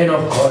is a man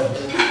of God.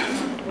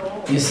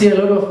 You see a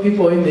lot of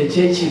people in the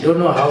church, you don't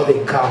know how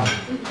they come.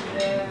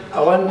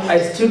 I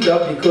stood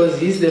up because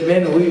he's the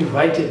man who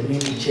invited me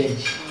to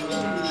church.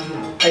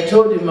 I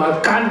told him I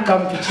can't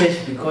come to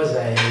church because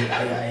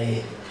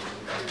I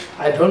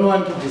don't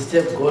want to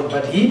disturb God,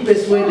 but he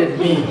persuaded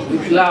me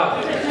with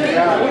love.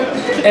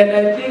 And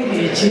I think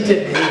he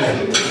cheated me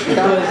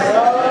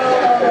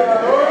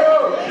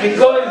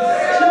because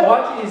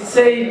what he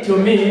said to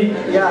me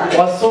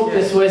was so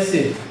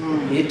persuasive.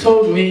 He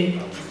told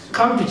me,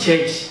 come to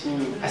church.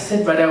 I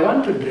said, but I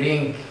want to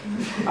drink.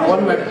 I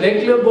want my black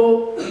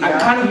label. I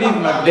can't leave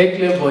my black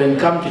label and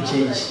come to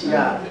church.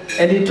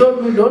 And he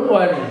told me, don't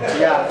worry.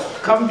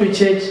 Come to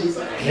church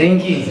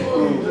drinking.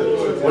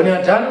 When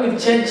you're done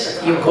with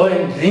church, you go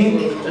and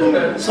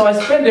drink. So I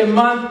spent a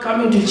month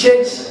coming to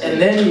church, and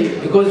then,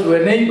 because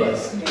we're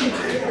neighbors,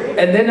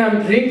 and then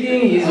I'm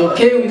drinking, he's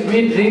okay with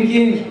me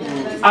drinking,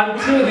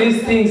 until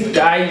these things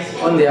dies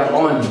on their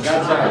own.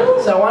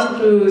 So I want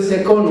to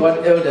second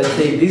what Elder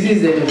said. This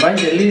is an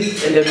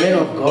evangelist and a man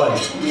of God.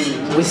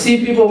 We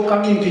see people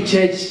coming to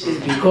church is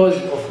because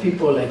of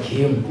people like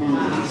him.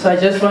 So I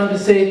just want to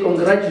say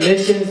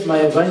congratulations, my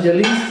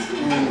evangelist,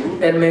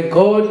 and may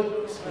God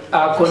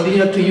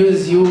continue to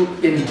use you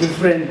in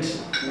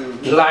different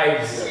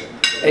lives.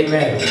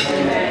 Amen.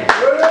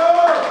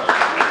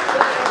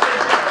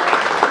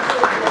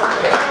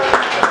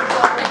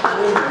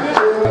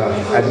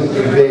 I didn't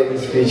prepare any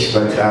speech,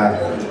 but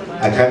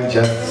I can't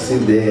just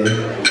sit there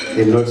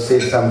and not say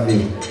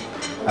something.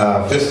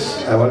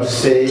 First, I want to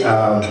say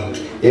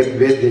happy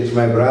birthday to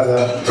my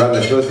brother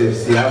Joseph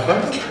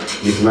Siyafa.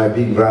 He's my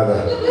big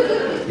brother.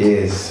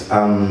 Yes.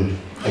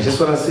 I just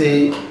want to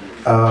say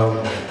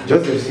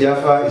Joseph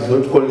Siyafa is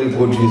not only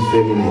good to his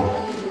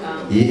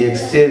family. He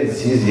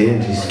extends his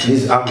hand,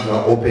 his arms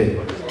are open.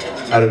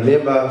 I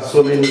remember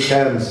so many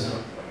times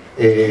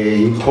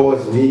he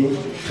calls me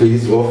to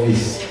his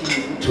office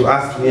to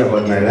ask me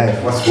about my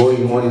life, what's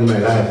going on in my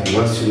life. He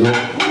wants to know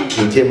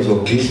in terms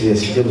of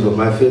business, in terms of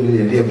my family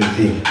and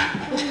everything.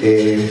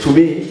 To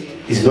me,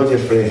 he's not a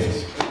friend,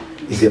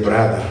 he's a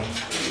brother,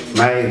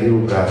 my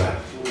real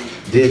brother.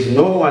 There's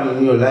no one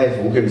in your life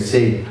who can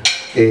say,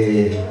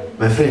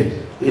 my friend,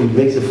 it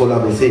makes a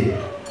follow-up and say,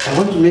 I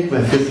want to make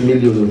my first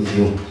million with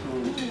you.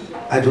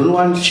 I don't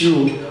want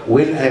you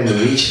when I'm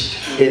rich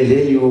and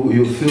then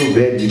you feel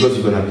bad because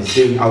you're going to be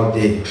staying out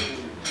there.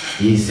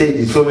 He said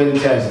it so many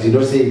times, did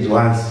not say it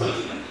once.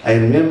 I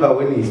remember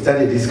when he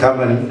started this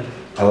company,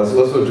 I was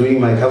also doing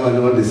my company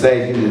on the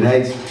side in the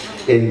night,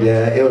 and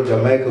Elder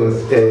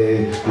Michael's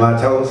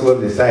Martha also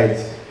on the side.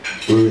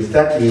 We were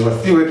starting, he was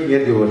still working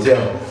at the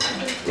hotel.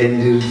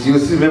 And you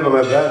still remember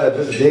my brother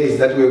those days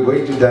that we were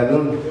going to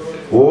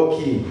Danone,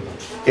 walking,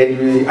 and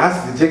we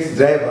asked the taxi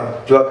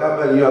driver to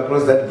accompany you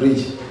across that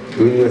bridge.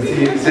 When you were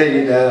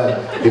saying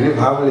the River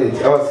Hamlet,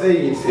 I was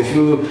saying it a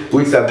few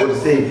weeks ago to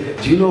say,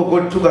 do you know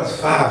God took us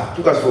far,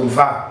 took us from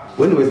far.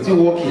 When we were still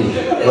walking, we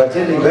were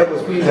attending Bible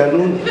school in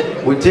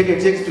Danone, we take a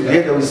taxi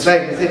together, we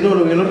strike, and say,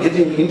 no, we're not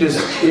getting into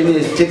any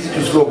taxi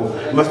to struggle.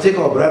 We must take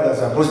our brothers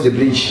across the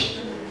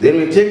bridge. Then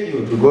we take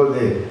you to go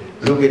there.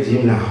 Look at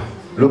him now.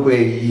 Look where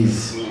he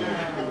is.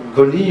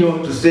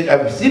 Continue to say,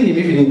 I've seen him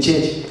even in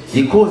church.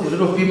 He calls a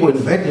lot of people,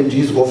 invite them to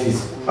his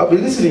office. I'll be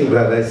listening,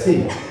 brother, I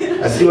see.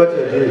 I see what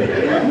you're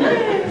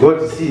doing.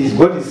 God is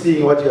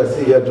seeing what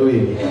you're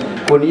doing.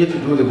 Continue to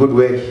do the good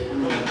work.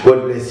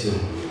 God bless you.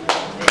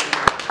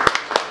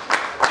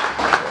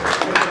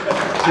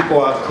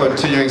 People are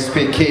continuing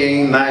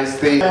speaking nice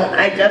things.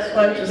 I just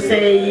want to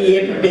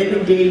say happy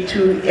birthday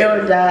to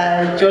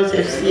Elder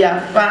Joseph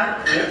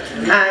Siyafa.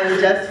 I'm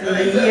just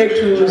here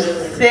to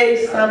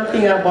say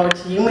something about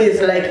him.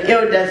 It's like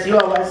Elder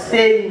Siyafa was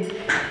saying,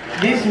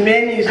 this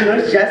man is not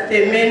just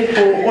a man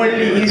for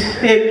only his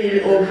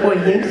family or for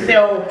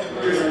himself,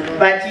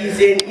 but he's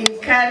an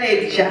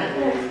encourager.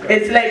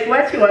 It's like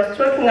what he was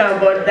talking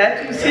about,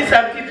 that you see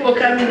some people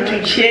coming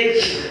to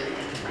church.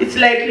 It's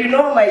like, you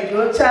know, my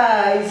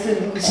daughter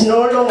is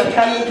no longer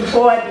coming to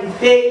forward in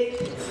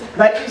faith.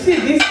 But you see,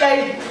 this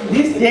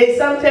day,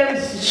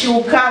 sometimes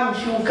she'll come.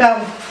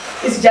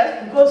 It's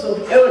just because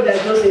of Elder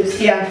Joseph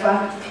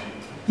Siyafa.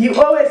 He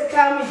always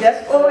comes, he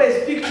just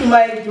always speak to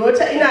my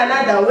daughter in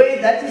another way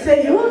that he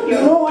said, you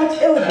know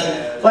what,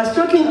 Elder was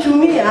talking to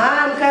me,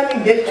 I'm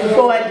coming back to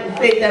forward in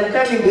faith, I'm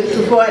coming back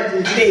to forward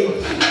in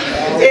faith.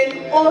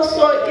 And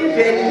also,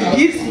 even in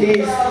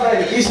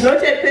business, he's not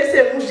a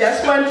person who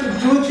just wants to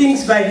do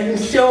things by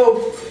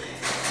himself.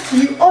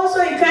 He also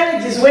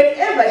encourages,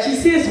 whenever she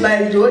sees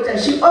my daughter,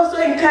 she also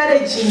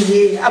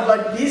encouraging her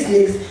about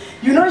business.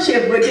 You know, she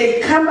has got a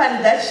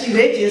company that she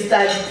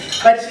registered,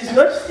 but she's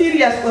not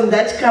serious on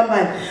that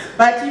company.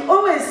 But he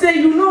always say,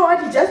 you know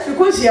what, just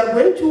because you are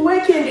going to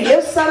work and you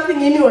have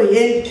something in your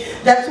hand,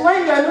 that's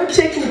why you are not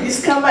taking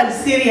this company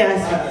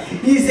seriously.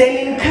 He's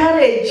an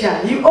encourager.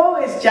 He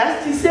always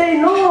he say,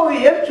 no,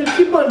 you have to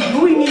keep on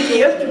doing it,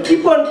 you have to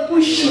keep on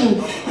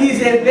pushing.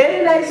 He's a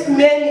very nice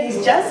man,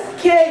 he's just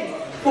caring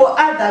for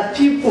other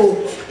people,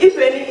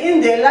 even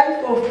in the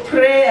life of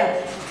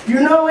prayer. You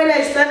know, when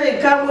I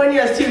started coming, when you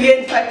were still here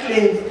in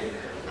Parklands,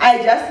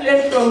 I just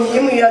learned from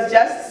him. He was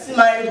just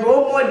my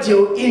role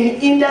model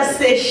in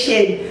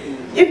intercession.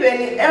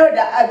 Even Elder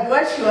Abby,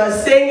 what she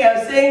was saying, I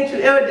was saying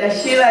to Elder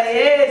Sheila,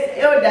 yes,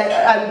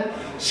 Elder,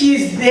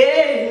 she's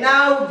there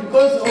now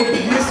because of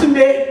this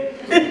man.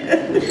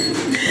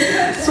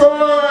 So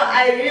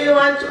I really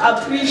want to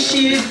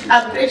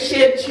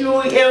appreciate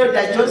you,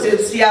 Elder Joseph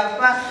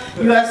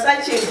Siyafa. You are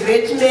such a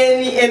great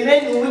man, a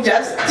man who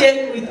just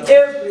stand with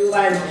everyone.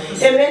 one.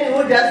 A man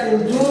who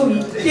doesn't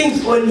do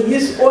things on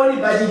his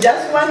own, but he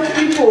just wants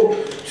people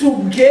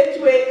to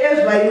get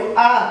wherever you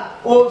are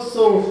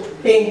also.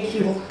 Thank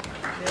you.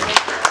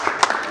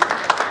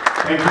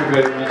 Thank you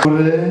very much.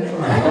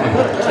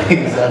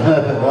 It's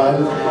another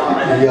one.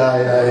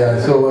 Yeah.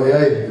 So,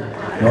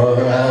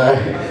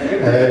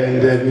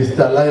 and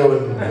Mr.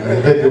 Lion,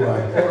 that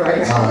one.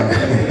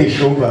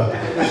 Shumba,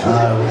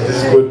 which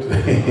is good.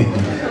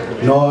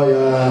 No,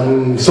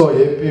 I'm so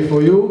happy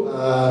for you.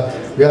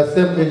 We are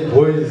same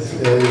boys,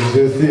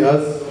 you see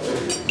us.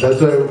 That's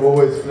why we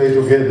always play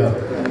together.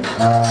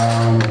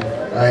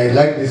 I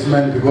like this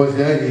man because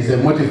he's a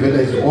motivator,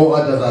 as all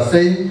others are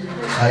saying.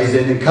 He's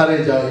an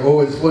encourager. He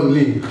always phone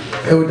me.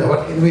 Elder,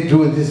 what can we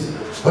do in this?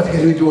 What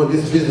can we do on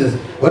this business?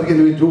 What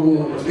can we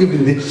do?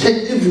 Even the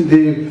church, even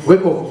the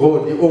work of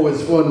God, he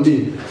always phone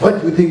me.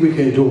 What do you think we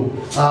can do?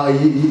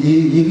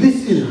 He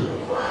listens.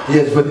 He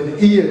has got an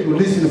ear to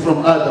listen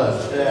from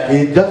others.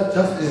 He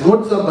just is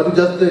not somebody who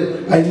just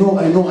say, I know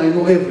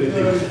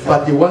everything.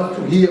 But he wants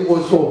to hear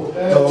also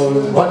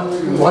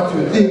what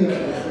you think.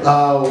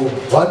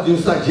 What do you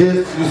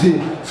suggest? You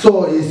see,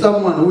 so he's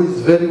someone who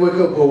is very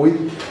workable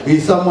with.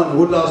 He's someone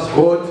who loves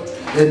God,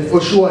 and for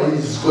sure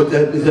he's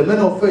a man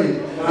of faith.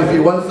 If he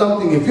wants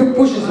something, if you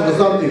push him for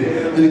something,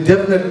 then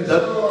definitely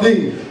that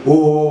thing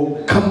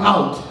will come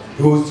out.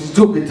 It will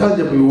still be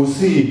tangible. You will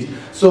see it.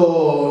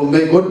 So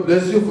may God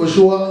bless you for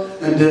sure.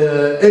 And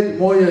 8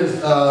 more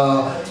years,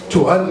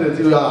 200.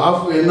 You are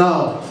halfway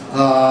now.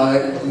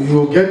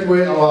 You get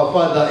where our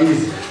Father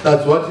is.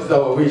 That's what is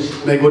our wish.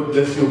 May God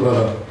bless you,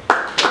 brother.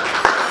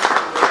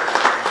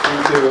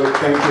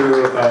 Thank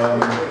you,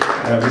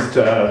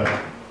 Mr.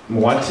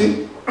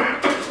 Mwati.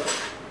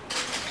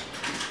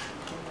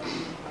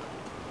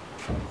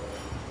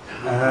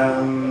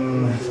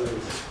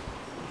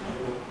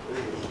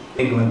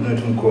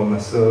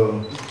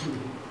 So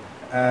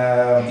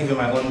even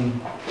my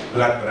own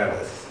blood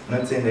brothers,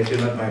 not saying that you're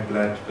not my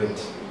blood,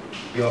 but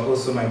you are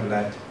also my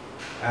blood.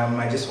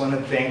 I just want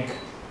to thank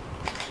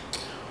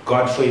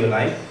God for your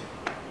life.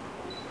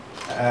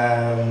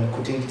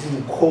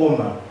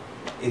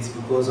 It's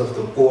because of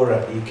the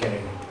aura you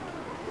carry.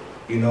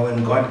 You know,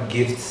 when God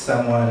gifts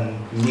someone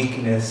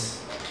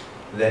meekness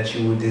that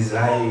you would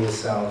desire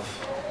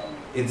yourself,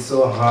 it's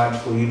so hard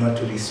for you not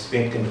to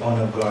respect and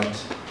honor God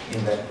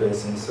in that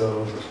person.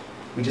 So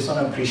we just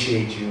want to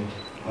appreciate you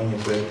on your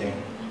birthday.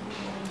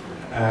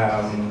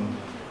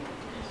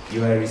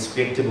 You are a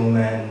respectable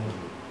man.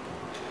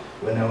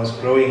 When I was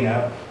growing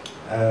up,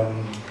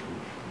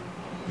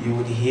 you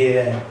would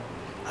hear,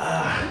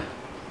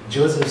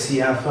 Joseph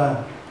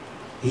Siyafa,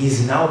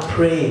 he's now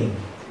praying,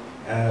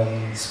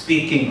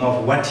 speaking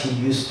of what he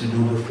used to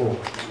do before.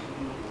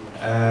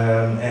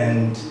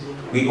 And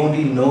we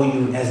only know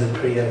you as a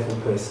prayerful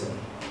person.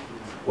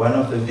 One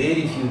of the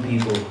very few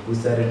people who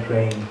started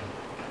praying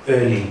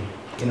early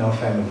in our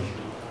family.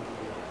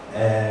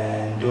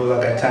 And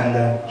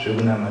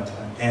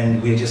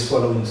we're just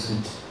following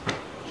suit.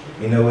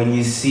 You know, when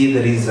you see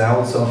the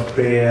results of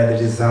prayer,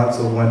 the results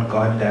of what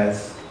God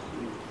does,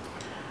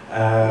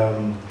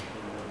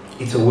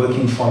 it's a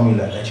working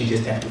formula that you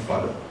just have to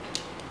follow.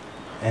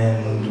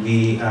 And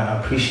we are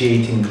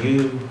appreciating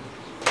you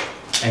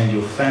and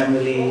your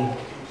family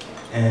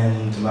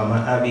and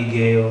Mama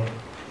Abigail.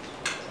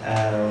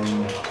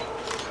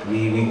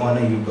 We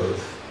honor you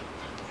both.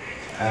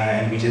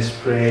 And we just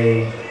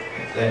pray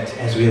that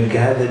as we have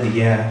gathered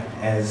here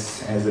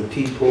as a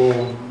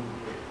people,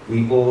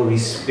 we all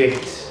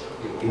respect,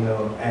 you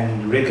know,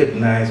 and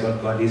recognize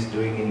what God is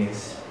doing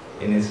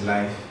in his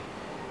life.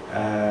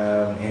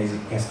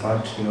 As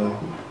God, you know,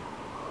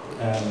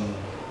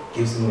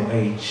 gives him more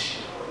age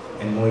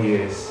and more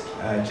years.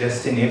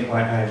 Just in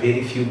FYI,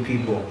 very few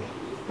people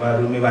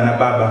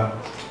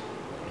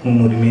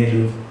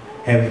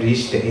have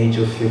reached the age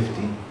of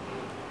 50.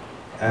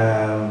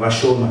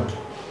 Vashoma.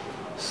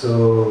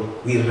 So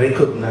we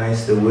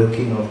recognize the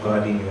working of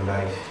God in your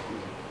life,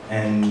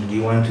 and we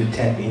want to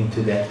tap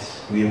into that.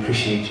 We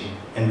appreciate you,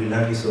 and we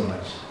love you so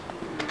much.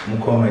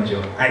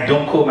 Mkomajo. I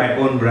don't call my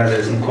own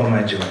brothers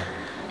Mkomajo,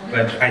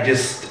 but I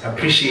just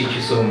appreciate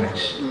you so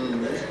much.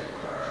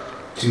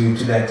 To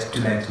that.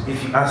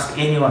 If you ask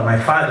anyone, my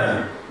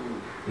father,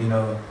 you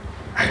know,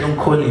 I don't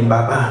call him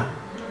Baba,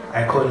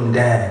 I call him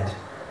Dad.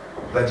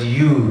 But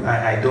you,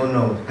 I don't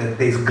know, that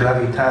there's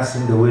gravitas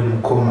in the word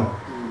Mkoma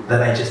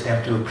that I just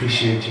have to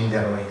appreciate you in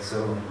that way.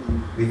 So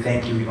we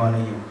thank you, we honor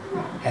you.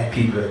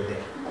 Happy birthday.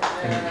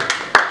 Thank you.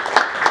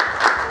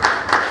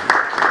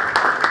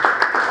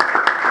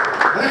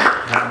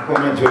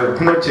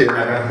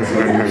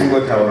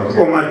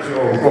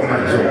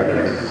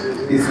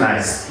 It's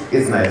nice.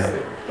 It's nice.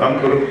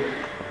 Uncle.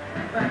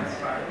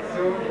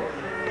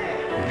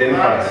 Then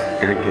pass.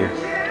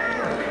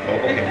 Oh,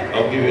 okay.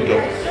 I'll give you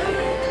those.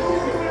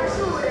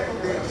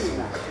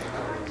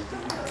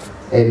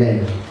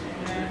 Amen.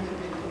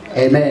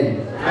 Amen.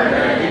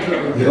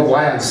 You know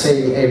why I'm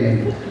saying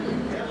amen?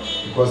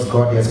 Because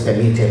God has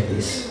permitted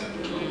this.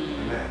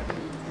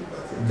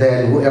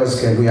 Then who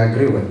else can we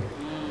agree with?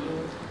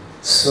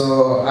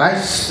 So I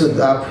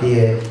stood up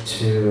here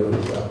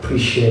to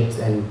appreciate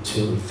and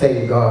to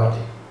thank God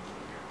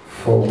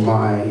for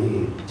my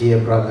dear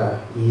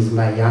brother. He's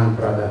my young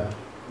brother.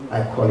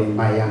 I call him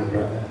my young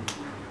brother.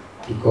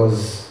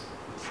 Because,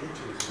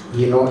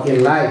 you know,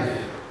 in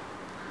life,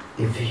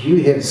 if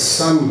you have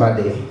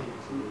somebody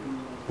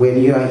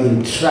when you are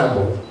in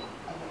trouble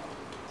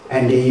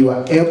and you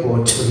are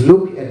able to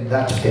look at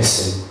that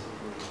person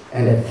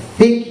and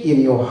think in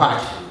your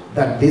heart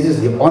that this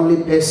is the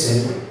only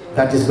person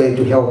that is going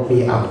to help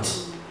me out.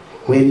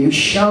 When you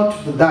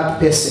shout to that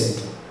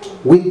person,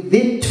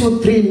 within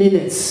 2-3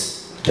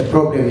 minutes, the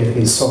problem has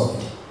been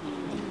solved.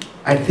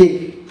 I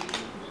think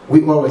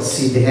we always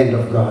see the hand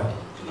of God.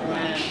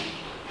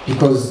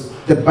 Because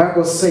the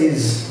Bible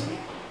says,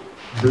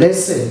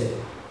 blessed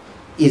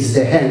is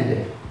the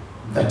hand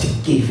that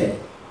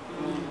giveth,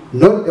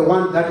 not the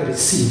one that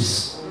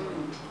receives.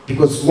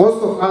 Because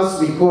most of us,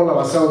 we call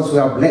ourselves, we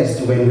are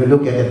blessed when we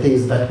look at the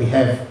things that we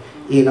have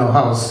in our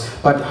house.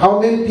 But how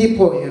many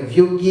people have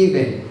you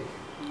given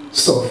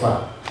so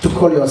far to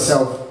call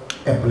yourself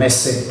a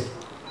blessed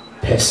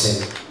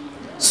person?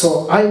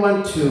 So I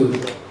want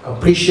to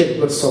appreciate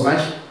God so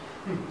much.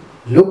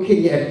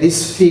 Looking at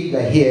this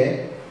figure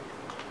here,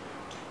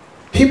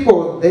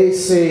 people, they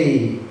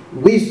say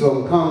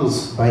wisdom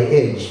comes by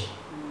age.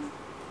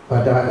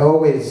 But I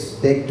always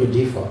beg to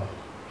differ.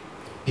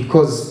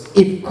 Because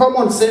if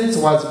common sense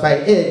was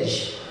by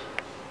age,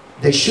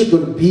 there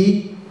shouldn't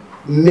be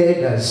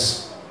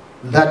murders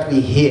that we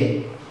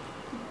hear,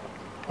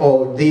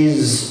 or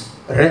these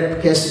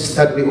rape cases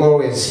that we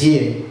always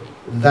hear,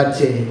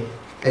 that a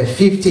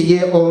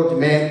 50-year-old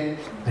man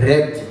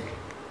raped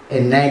a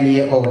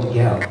 9-year-old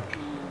girl.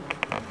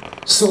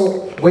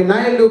 So when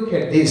I look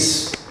at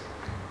this,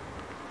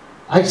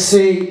 I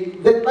say,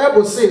 the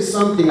Bible says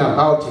something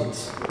about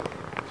it.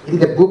 In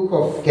the book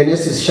of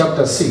Genesis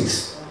chapter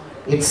 6,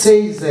 it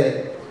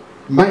says,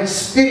 my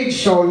spirit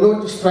shall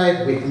not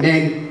strive with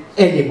men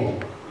anymore.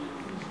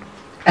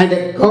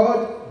 And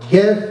God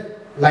gave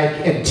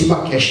like a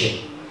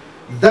demarcation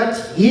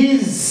that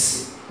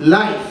his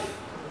life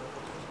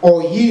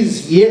or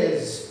his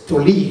years to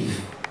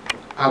live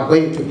are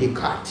going to be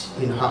cut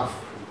in half.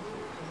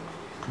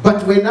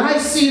 But when I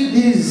see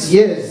these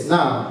years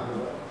now,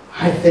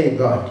 I thank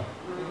God.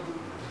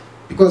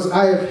 Because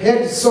I have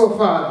heard so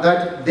far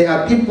that there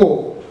are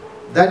people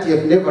that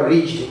have never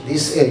reached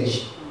this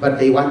age, but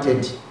they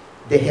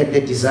had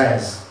the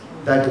desires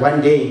that one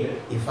day,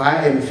 if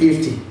I am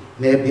 50,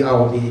 maybe I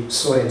will be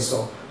so and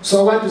so. So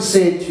I want to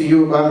say to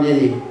you,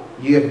 Bamini,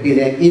 you have been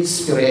an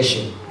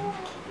inspiration.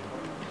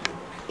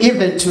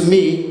 Even to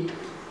me,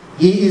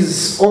 he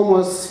is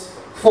almost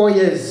 4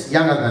 years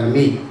younger than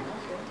me,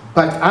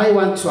 but I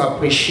want to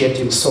appreciate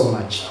him so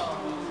much.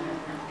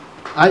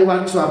 I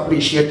want to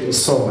appreciate him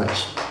so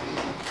much.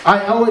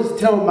 I always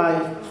tell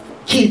my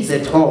kids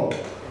at home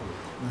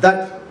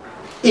that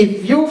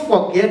if you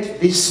forget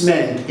this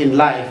man in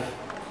life,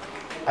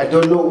 I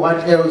don't know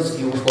what else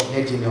you will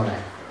forget in your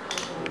life.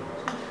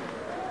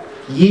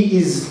 He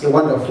is a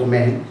wonderful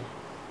man.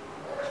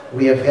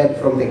 We have heard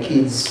from the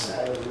kids,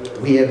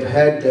 we have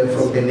heard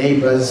from the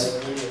neighbors,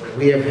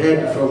 we have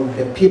heard from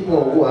the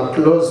people who are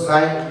close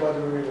by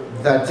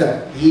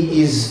that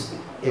he is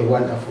a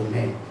wonderful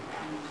man.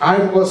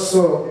 I'm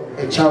also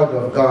a child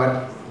of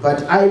God,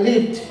 but I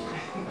lived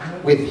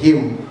with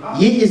him.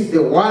 He is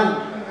the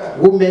one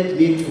who made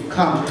me to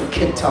come to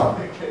Cape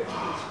Town.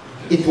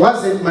 It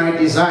wasn't my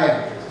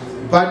desire,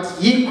 but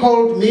he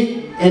called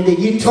me and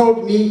he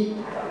told me,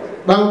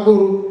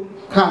 Bankuru,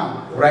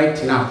 come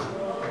right now.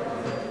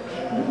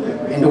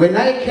 And when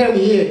I came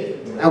here,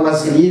 I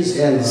was in his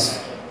hands.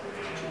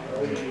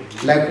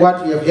 Like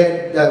what we have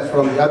heard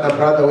from the other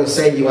brother who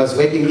said he was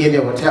working in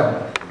a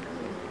hotel.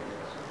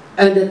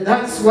 And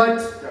that's what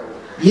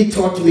he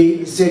taught me.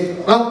 He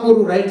said,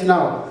 Bankuru, right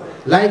now,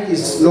 life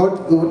is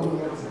not good,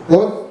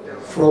 both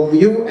from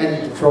you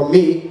and from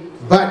me,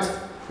 but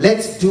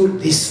let's do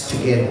this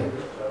together.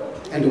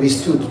 And we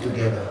stood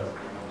together.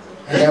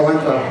 And I want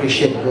to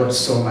appreciate God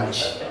so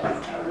much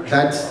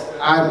that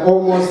I'm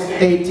almost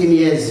 18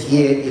 years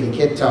here in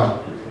Cape Town,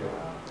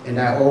 and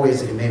I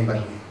always remember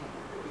him.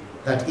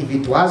 That if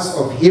it was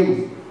of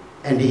him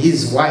and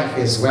his wife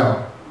as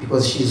well,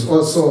 because she's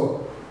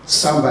also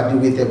somebody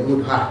with a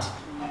good heart,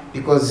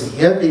 because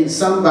having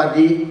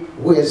somebody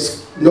who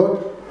is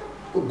not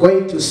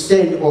going to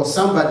stand, or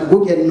somebody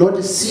who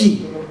cannot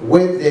see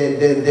where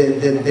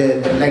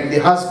like the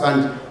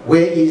husband,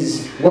 where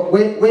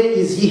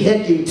is he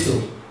heading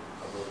to,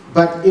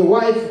 but a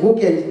wife who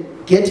can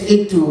get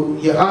into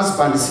her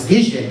husband's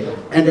vision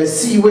and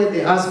see where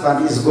the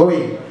husband is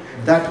going,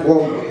 that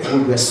home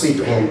will be a sweet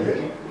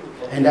home.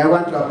 And I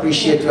want to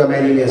appreciate your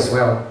man as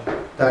well,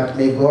 that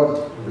may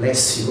God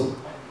bless you,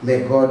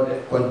 may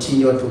God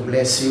continue to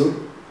bless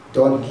you.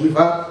 Don't give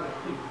up.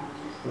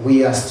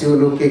 We are still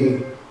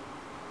looking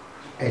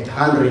at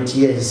 100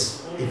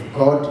 years if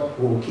God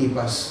will keep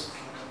us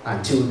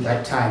until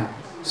that time.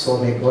 So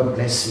may God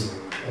bless you.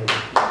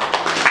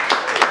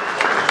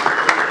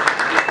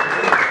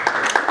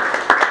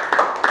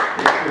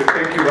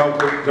 Thank you.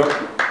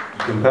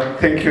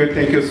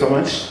 Thank you so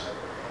much.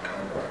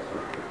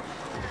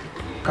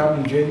 Come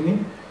and join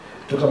me.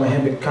 Dr.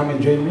 Mahembe, come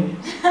and join me.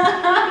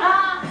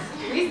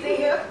 We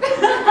see you.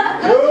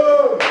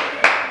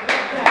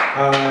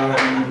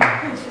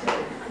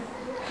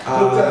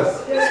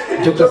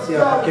 Dr.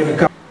 Siyafa, can you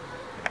come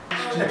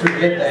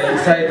together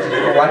inside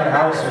one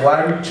house,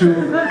 1,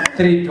 2,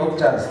 3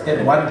 doctors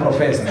and 1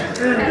 professor?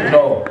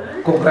 No,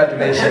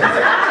 congratulations.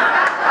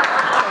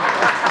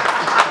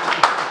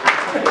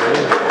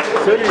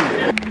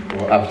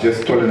 Well, I've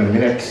just stolen a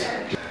minute.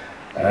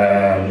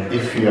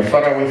 If you are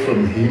far away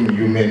from him,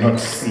 you may not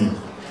see.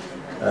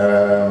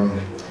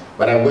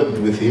 But I worked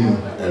with him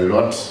a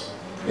lot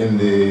in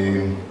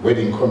the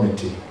wedding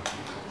committee.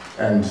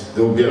 And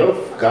there will be a lot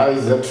of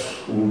guys that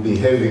will be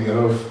having a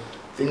lot of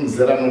things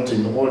that are not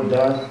in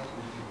order,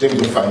 in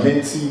terms of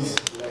finances.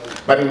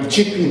 But he will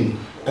chip in.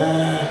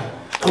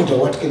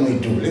 What can we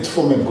do? Let's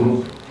form a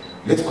group.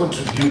 Let's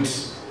contribute.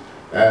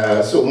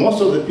 So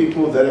most of the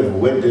people that have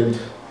wedded,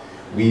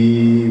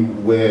 we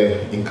were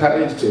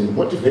encouraged and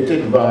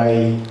motivated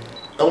by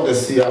Elder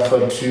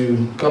Siyafa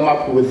to come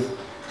up with,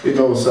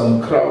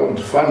 some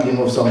crowdfunding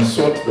of some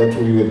sort that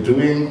we were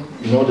doing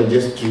in order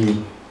just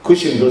to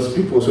cushion those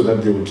people so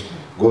that they would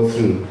go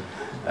through.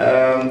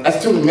 I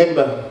still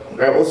remember,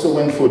 I also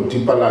went for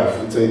Deeper Life.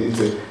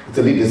 It's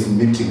a leaders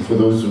meeting for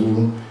those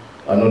who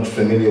are not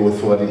familiar with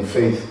Forward in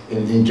Faith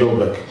in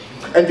Joburg.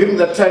 And during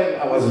that time,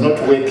 I was not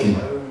working.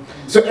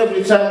 So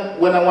every time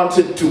when I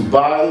wanted to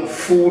buy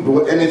food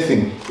or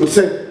anything, it would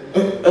say,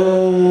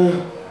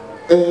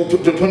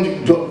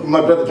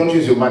 my brother, don't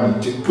use your money,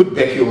 just put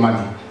back your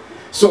money.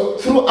 So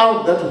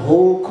throughout that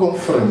whole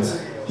conference,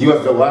 he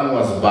was the one who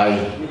was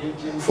buying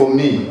for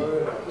me.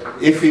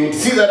 If he would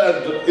see that I,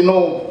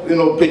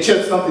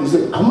 purchased something, he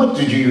said, how much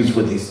did you use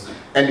for this?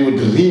 And he would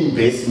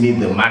reimburse me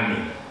the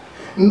money.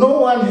 No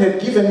one had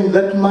given him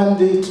that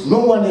mandate. No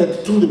one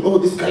had told him, oh,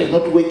 this guy is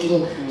not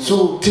working,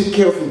 so take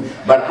care of him.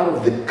 But out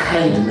of the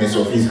kindness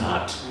of his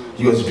heart,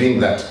 he was doing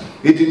that.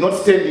 He did not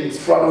stand in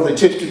front of the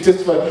church to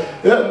testify.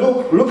 Yeah,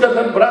 look at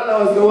that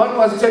brother, was the one who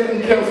was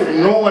taking care of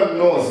him. No one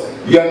knows.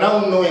 You are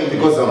now knowing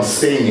because I'm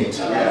saying it.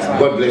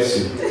 God bless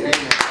you.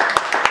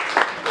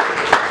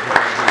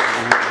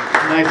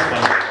 Nice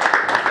one.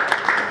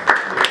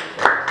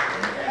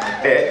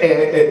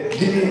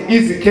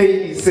 Easy K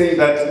is saying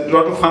that a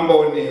lot of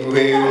humble yes.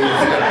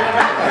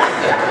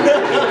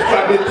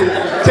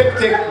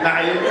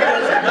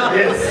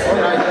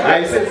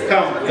 I said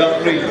come,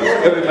 don't free.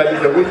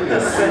 Everybody's a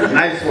witness.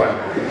 Nice one.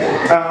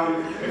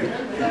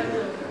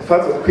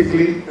 First,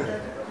 quickly,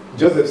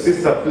 Joseph's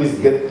sister, please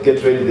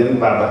get ready. Then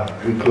Baba,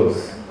 we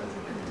close.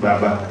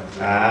 Baba.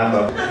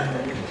 Baba.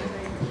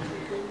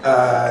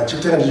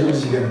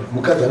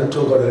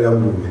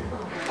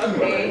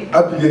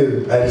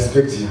 Abigail, I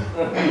respect you.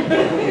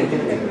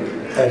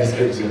 I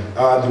respect you.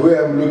 The way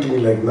I'm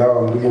looking like now,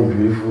 I'm looking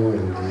beautiful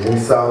and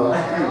handsome.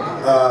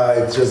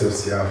 It's Joseph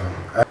Siyafa.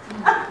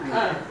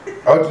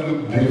 I want to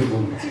look beautiful.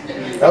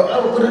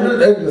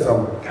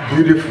 I'm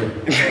beautiful.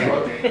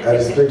 I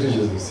respect you,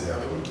 Joseph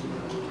Siyafa.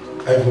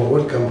 I have my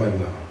own company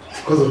now. It's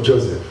because of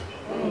Joseph.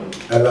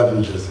 I love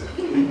you, Joseph.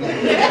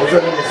 That's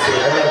what I'm going to say.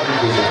 I love you,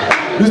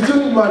 Joseph. You still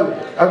need money.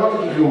 I'm going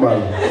to give you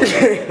money.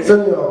 Send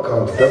me your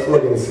account. That's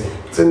what I'm going to say.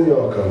 Send me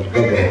your account.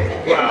 Bye-bye.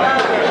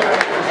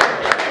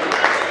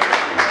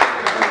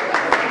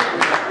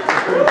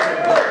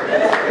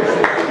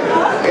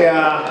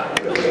 Yeah.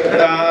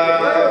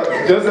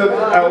 Joseph, I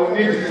will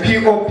need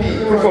POP,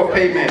 proof of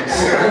payment.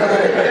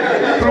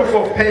 Proof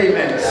of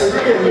payment.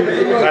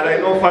 But I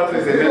know Father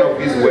is a man of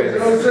his words.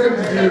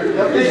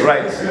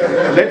 Right.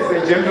 Ladies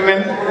and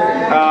gentlemen,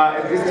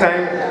 at this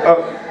time,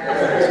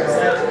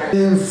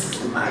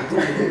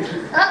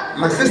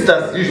 my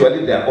sisters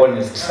usually they are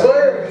honest.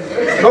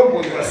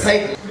 Nobody was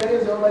side.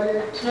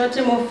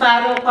 Tinoti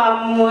mufaro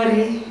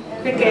kwamuri.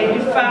 Peke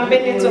ndifambe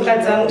netsoka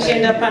dzangu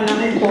kuenda pana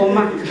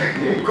mukoma.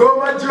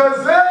 Mukoma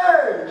Jose.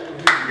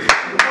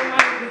 Mukoma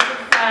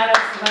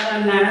kufara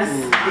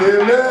nhasi.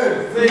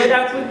 Ndoda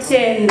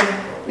kutenda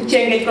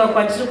kuchengetwa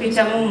kwatiri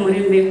kuita mumhuri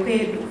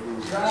mekwedu.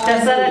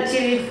 Tasara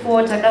tiri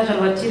 4,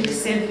 takazvarwa tiri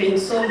 7,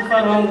 so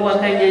mufaro wangu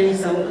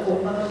wakanyanyisa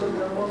mukoma.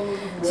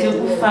 Tiri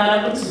kufara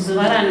kuti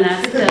zuva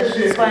ranhasi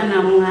tasvitswa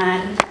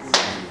naMwari.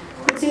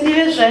 Kuti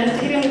ndive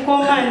zvandiri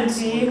mukoma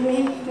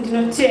ndimi,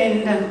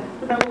 ndinotenda.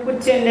 Kuda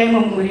kukutendai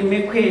mumhuri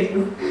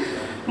mekwedu.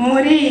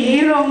 Muri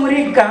hiro,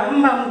 muri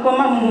gamba,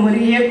 mukoma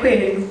mumhuri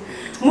yekwedu.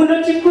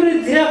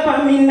 Munotikurudzira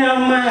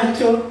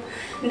paminamato.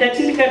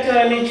 Ndati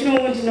ndikataura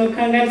nechirungu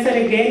ndinokanganisa,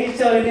 regai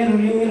nditaure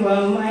nerurimi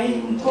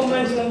rwamai.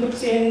 Mukoma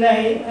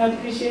ndinokutendai. I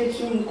appreciate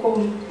you,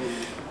 mukoma.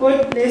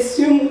 God bless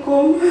you,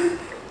 mukoma.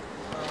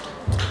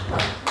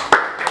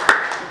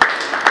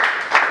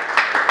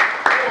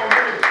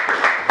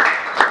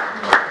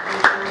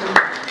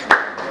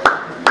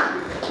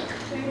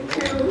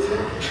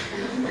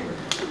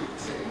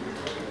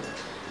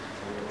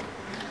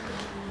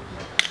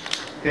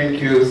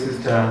 Thank you,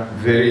 sister.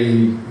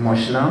 Very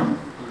emotional.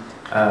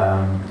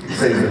 It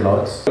says a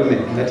lot.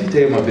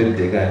 Natite my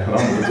birthday guy.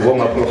 It's one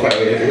my profile.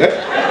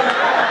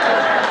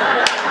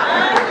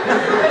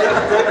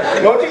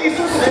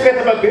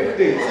 tikaita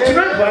mabirthday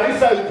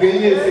tinogwarisa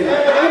upenyu yese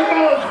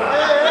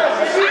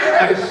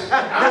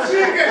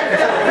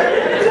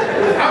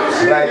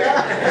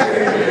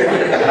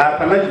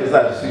hapana Jesu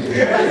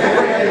hazvisviki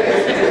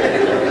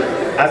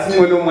asi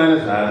mumwe nomwana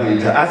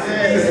zvaanoita asi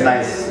this is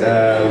nice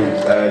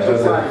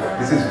Joseph,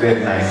 this is very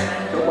nice.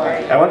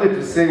 I wanted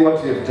to say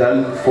what you have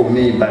done for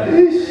me, but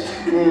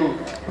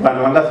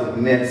vanhu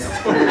vangazokunetsa.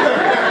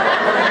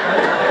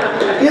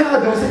 Yeah,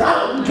 they will say,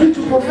 I'm going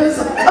to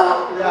professor.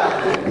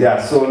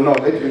 Yeah, so no,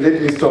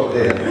 let me stop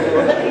there.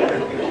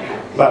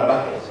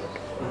 Baba,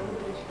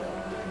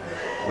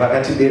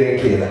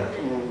 vakatiberekera.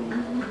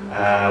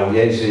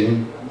 Uyai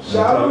zvenyu.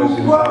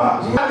 Sharupa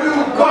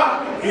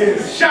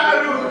is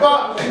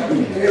Sharupa.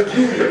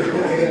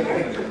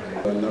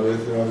 Vana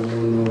vese vari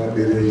muno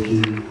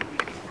vabereki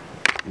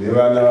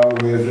nevana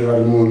vangu vese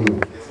vari muno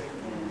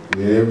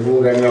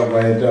nekuungana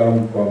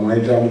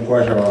kwamaita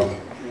mukwasha wangu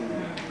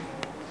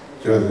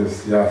Joseph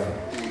Siyafa,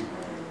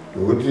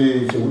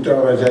 nokuti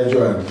chekutaura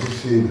chacho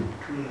handisisina,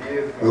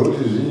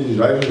 nokuti zvinji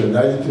zvacho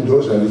zvandachiti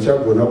ndo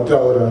zvandichagona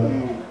kutaura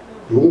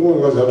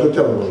ndongonga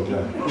zvatotaurwa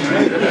kudhaya.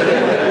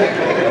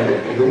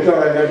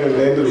 Ndokutaura chacho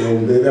ndaenderwa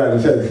kumberi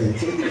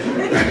handichazivi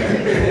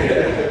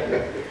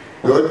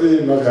nokuti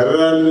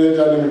magariro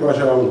anoita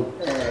nemukwasha wangu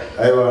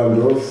aiwa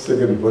ndo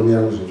second born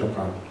yangu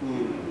zvechokano.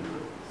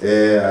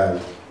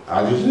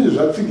 Hazvizvinji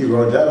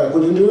zvatsigirwa kudhara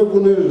kuti ndiwe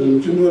kune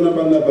zvimuchindiona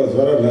panapa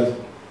zuva ranhasi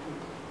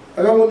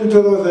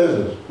akamunditorawo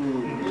saizvozvo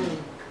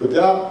kuti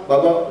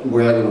baba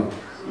mboya kuno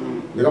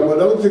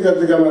ndikamboda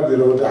kutsika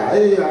madziro kuti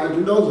hai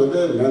handida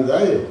kuzodai nhanzi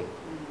aiyo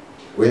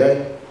uyai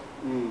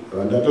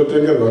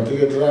ndatotengerwa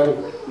tiketi rangu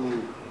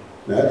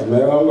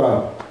naadzimai vangu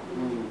ava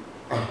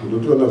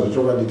ndotoona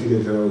zvechokwadi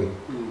tiketi rauye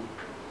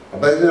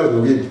hapasina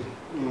zvokuita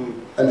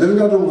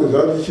handisingatombozva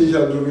kuti chii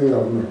chandiri kuinga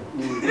kuno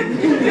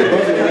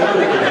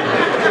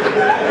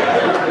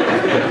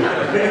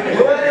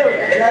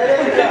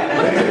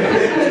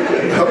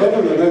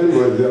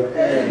hapanozvanandimboziva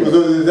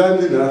kuzozisa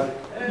ndinhasi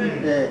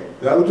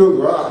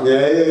yakutonzwa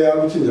nyaya iye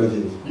yakuchinja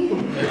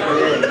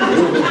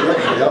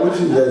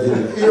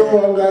iyo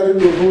wanga ari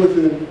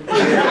nofose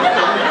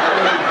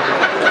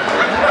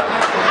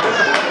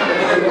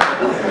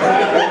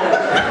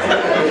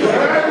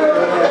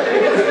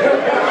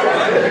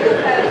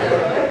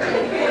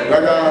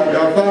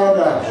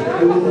ndafara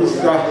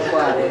zvikurusa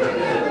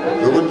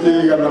nokuti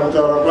kana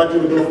kutaura kwacho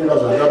ndofunga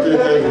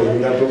zvakapeta izvo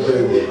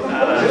zvingatopedza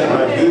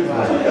madzidzi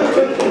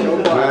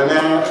mwana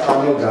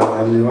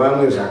anogara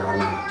nevamwe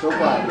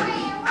zvakanaka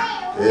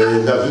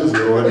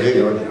ndazvinzwirwa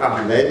ndega kuti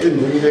ndaiti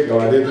ndini ndega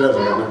wandeitira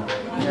zvakanaka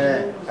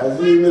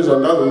asi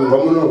nezvandazonzwa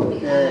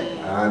munomu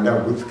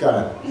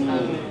ndagutsikana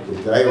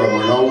kuti aiwa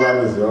mwana wangu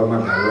anoziva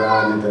magariro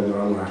aanoita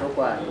nevamwe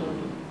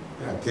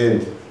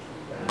atendi.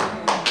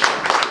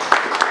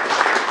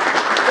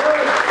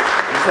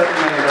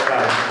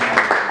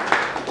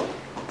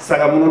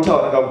 Saka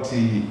munotaura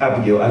kuti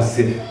Abigail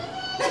asife.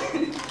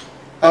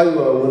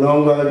 Aiwa mwana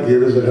wangu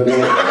agere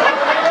zvakanaka.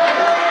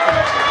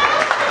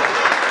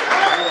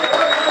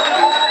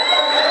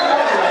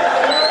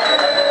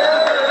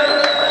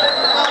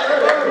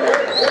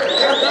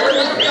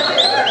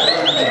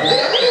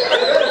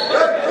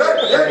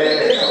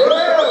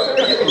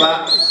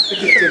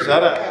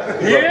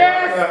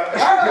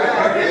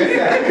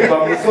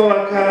 To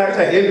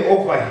hand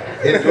over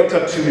her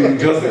daughter to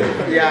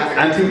Joseph. Yeah.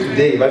 Until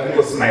today, but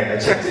people smile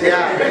at it.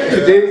 Yeah.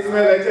 Today,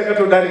 smile at it.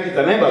 To that, it's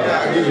a neighbor.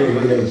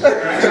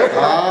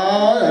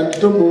 And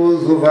to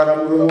move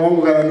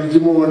over and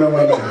Joseph,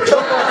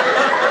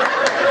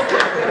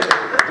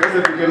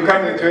 you can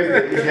come and join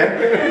the media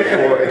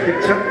for a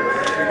picture.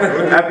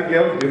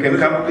 Abigail, you can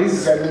come,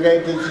 please.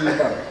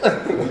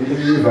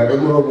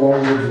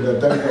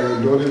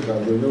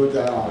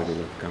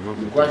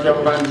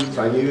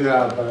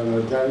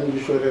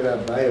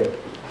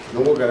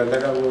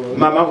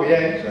 Mama, we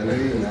are.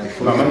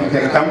 Mama, you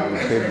can come.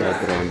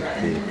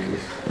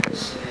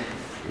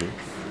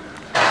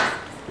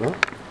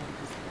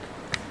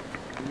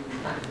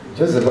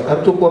 Joseph, I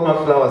took all my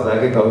flowers. I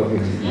get out of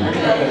it.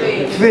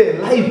 Fair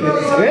life,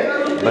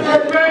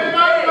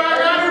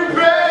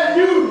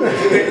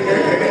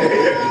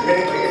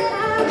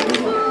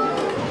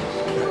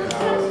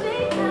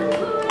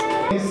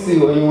 see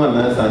when you want to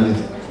understand it.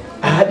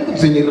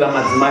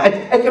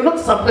 I cannot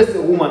suppress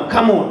a woman.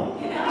 Come on.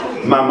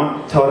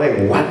 Mama, tell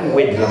her one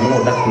word.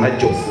 That's not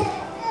Joseph.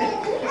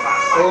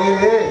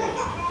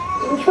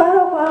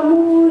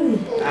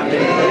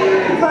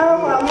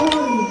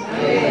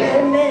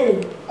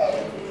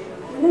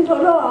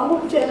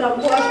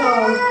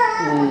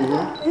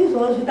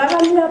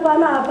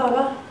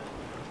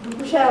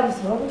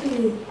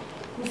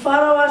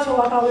 Mufaro wacho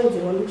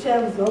wakawedzerwa ndikushaya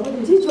kuziva kuti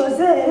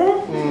ndiJose here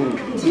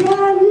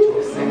ndiani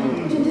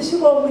kuti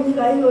ndisvika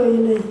munyika iyoyo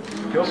ineyi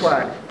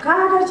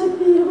kana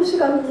chipiri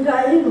kusvika munyika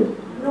ino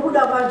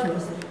nokuda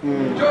kwaJose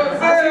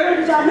asi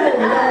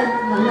ndichamuonai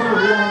mwana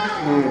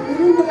wangu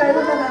ini nyika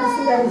inotanga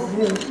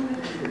ndisingaizivi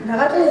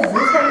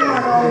ndakatoiziviswa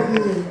nemwana wangu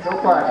iyeyi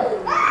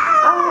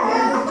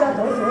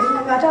ndikutadza kuziva kuti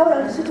ndingataura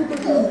ndisiti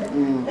kuti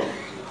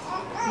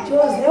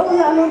Jose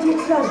uya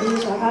anondiitira zvinhu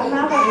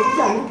zvakanaka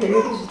zvekuti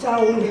handigone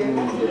kuzvitaura.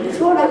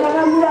 Ndichiona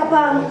ndakamira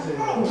pano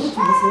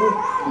ndijose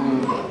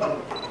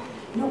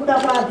nokuda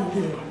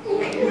kwaAbigail.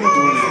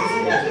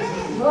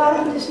 Ndovari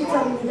kundisvitsa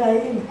munyika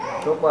ino.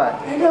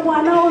 Ende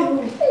mwana uyu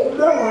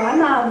rudo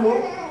rwaanarwo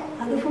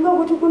handifunga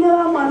kuti kune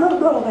vamwe vane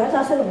rudo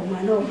rwakaita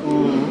serwomwana uyu.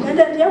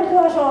 Ende ndiye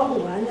mukuwasha wangu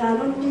hwani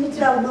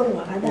anondiitira rudo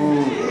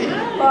rwakadai.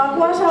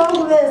 Pakuwasha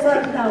wangu vese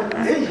andinawo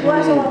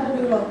kuwasha wangu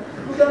rudo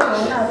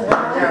rwaanarwo.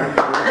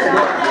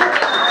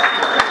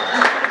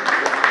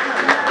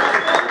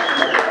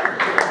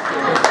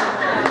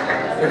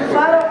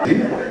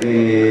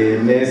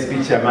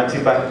 speech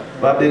yamatipa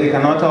vabereki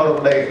kana vataura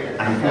kudai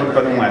handifuni kuti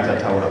pane mumwe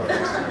achataura futi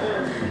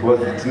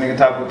because tinenge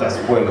takuita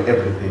spoil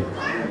everything.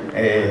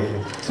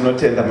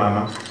 Tinotenda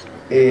mama.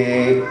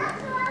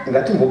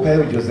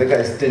 Ngatimbopai Joseka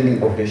a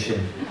standing ovation.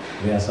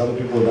 There are some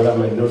people that I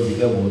might not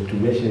be able to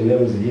mention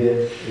names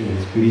here,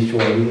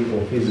 spiritually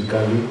or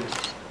physically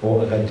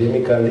or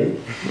academically,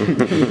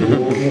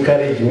 who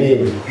encourage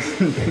me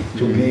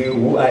to be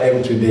who I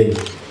am today.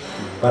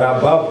 But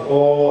above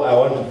all, I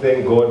want to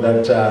thank God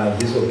that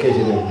this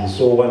occasion has been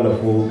so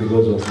wonderful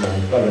because of my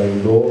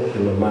father-in-law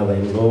and my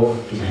mother-in-law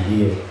to be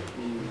here.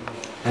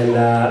 And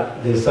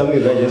there's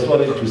something that I just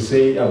wanted to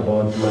say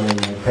about my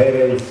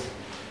parents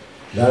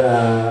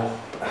that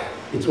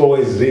it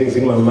always rings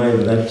in my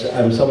mind that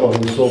I'm someone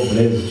who's so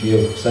blessed to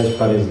have such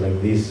parents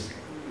like this.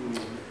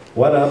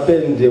 What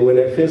happened when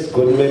I first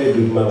got married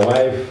with my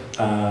wife,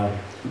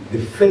 the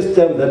first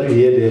time that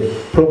we had a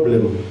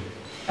problem,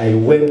 I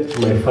went to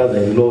my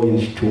father-in-law in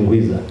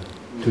Chapfudza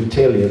to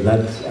tell her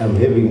that I'm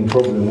having a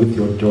problem with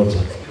your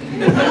daughter.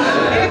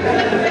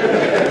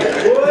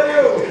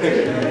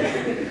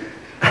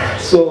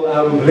 So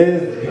I'm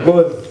blessed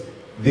because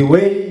the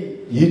way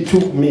he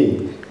took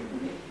me,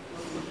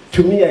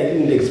 to me I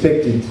didn't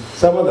expect it.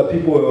 Some other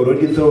people were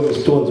already throwing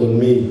stones on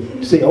me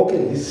to say, how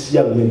can this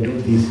young man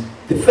do this?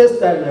 The first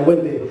time I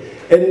went there,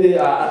 and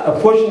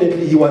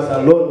unfortunately he was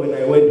alone when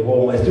I went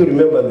home. I still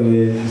remember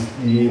in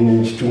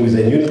Chapfudza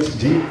in Unity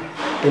D,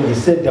 and he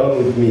sat down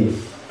with me.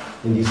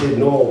 And he said,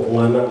 no,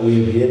 Mwana,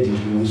 we have heard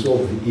it, we will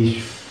solve the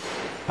issue.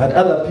 But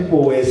other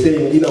people were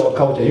saying in our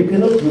culture, you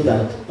cannot do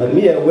that. But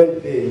me, I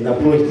went there and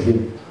approached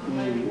him.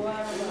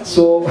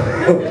 So,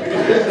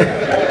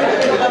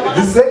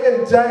 the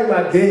second time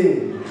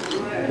again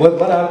was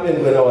what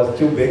happened when I was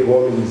still back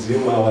home in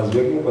Zim. I was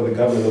working for the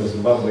government of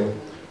Zimbabwe.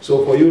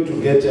 So for you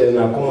to get an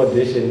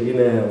accommodation in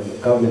a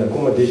government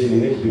accommodation, you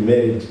need to be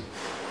married.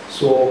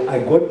 So I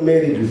got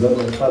married without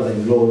my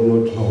father-in-law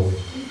not knowing.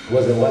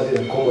 Because I wanted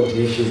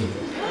accommodation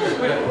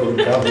from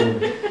the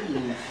government.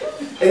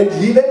 And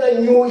he never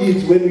knew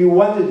it when we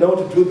wanted now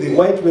to do the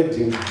white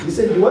wedding. He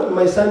said, you want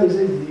my son? He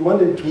said, he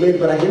wanted to marry,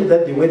 but I heard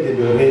that they wedded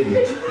already.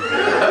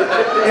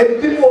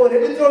 And people were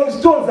already throwing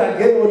stones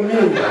again on me.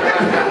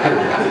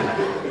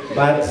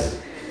 But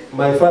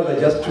my father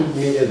just took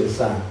me as a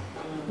son.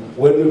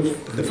 When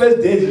the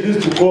first days he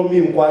used to call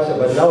me Mkwasha,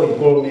 but now he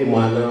called me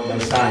Mwana, my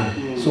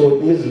son. So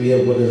it means we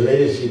have got a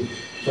relationship.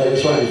 So I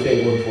just want to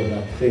thank God for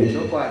that. Thank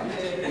you.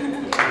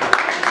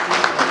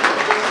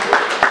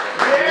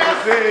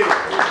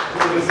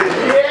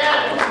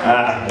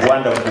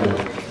 Wonderful,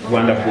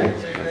 wonderful.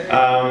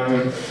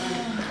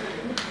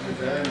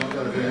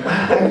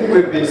 I think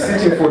we've been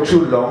sitting for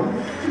too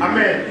long.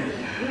 Amen.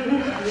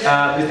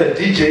 Mr.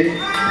 DJ,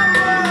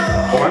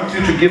 I want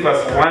you to give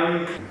us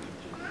one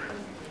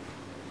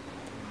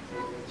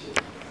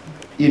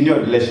in your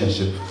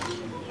relationship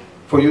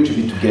for you to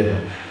be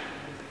together.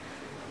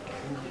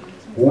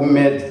 Who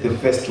made the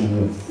first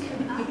move?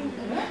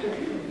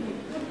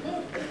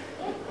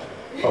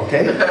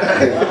 Okay?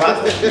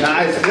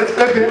 Nice. Let's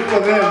clap it for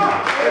them.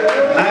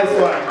 Nice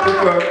one.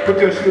 Put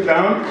your shoe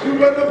down. You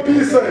got the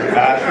piece.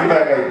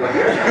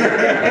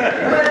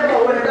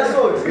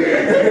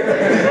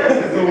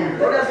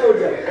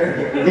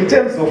 In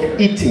terms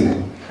of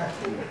eating,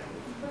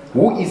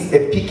 who is a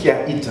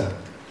pickier eater?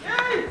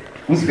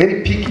 Who's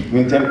very picky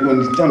when it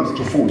comes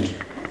to food?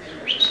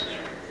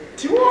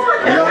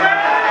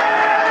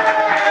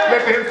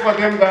 Clap hands for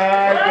them,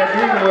 guys. They're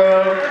doing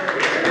well.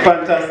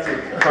 Fantastic,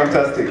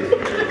 fantastic.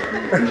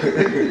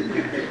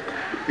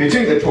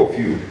 Between the two of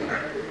you,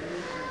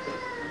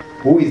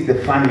 who is the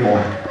funny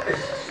one?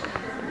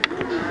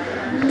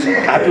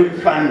 I do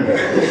fun.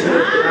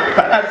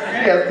 But I'm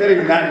serious, very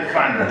not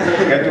fun.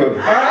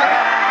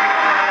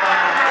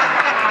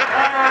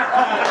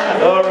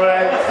 All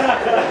right.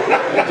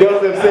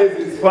 Joseph says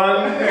it's fun.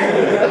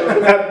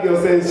 Abigail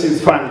says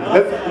she's fun.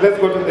 Let's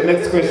go to the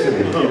next question.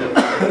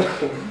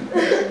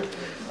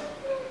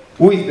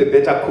 Who is the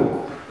better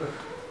cook?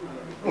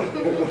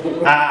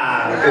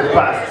 The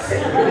past.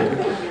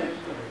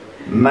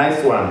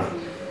 Nice one.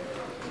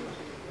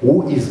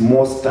 Who is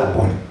more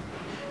stubborn?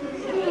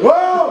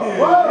 Whoa!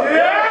 Whoa!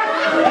 Yeah!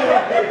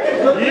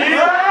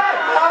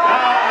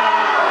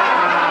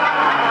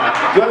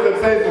 Joseph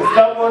says he's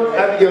stubborn,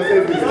 Abigail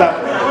says he's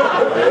stubborn.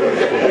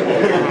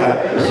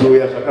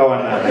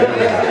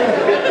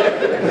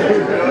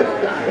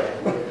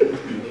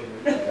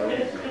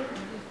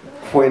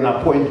 For an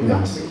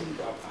appointment,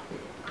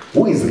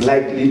 who is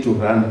likely to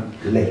run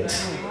late?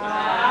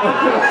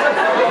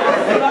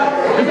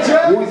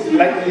 Who is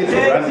likely to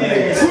run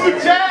late?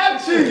 Yes.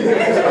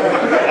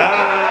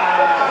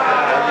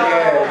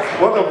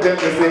 Both of them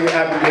they say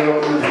Abigail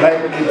is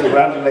likely to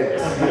run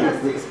late.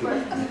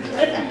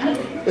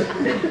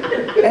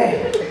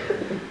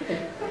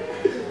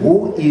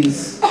 Who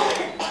is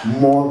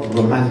more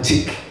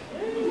romantic?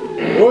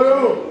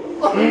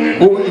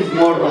 Who is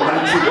more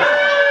romantic?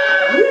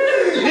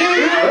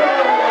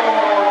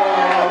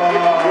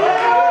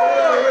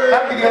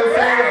 Abigail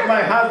says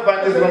my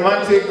husband is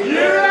romantic,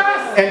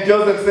 and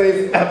Joseph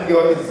says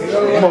Abigail is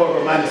more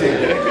romantic.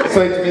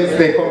 So it means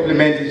they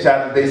complement each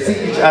other. They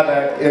see each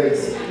other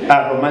as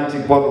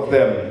romantic, both of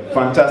them.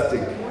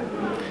 Fantastic.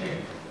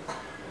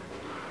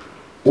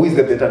 Who is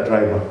the better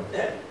driver?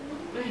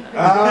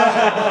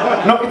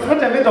 No, it's not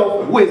a matter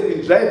of who has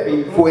been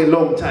driving for a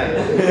long time.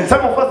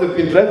 Some of us have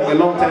been driving a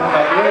long time,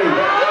 but hey.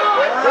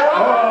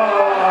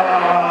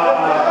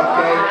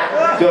 Okay.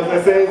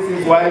 Joseph says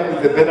his wife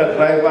is a better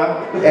driver,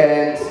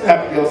 and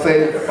Abigail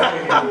says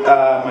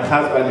my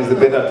husband is a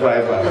better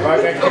driver.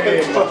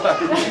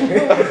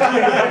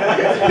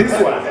 This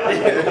one.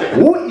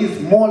 Who is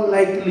more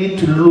likely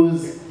to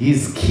lose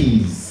his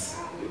keys?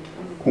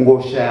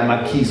 Kungosha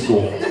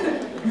makiso.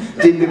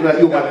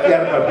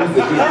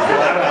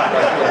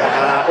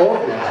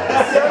 Obvious.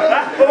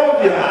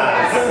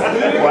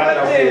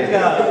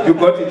 Wonderful. You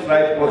got it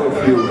right, both of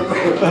you.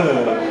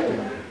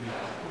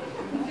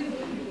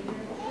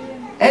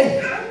 Hey,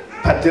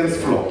 per dance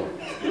floor.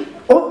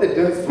 On the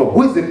dance floor,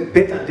 who is the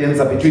better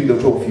dancer between the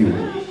two of you?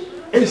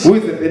 Who is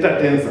the better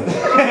dancer?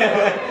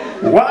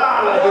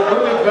 Wow, they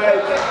got it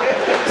right.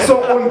 So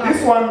on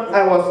this one,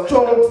 I was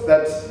told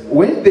that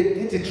when they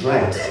get it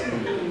right,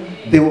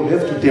 they will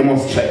have to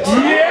demonstrate.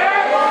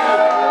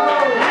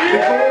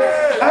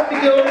 Because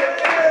Abigail,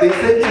 they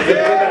said she's a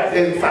better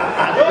dancer,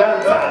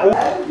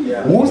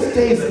 who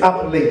stays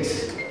up late.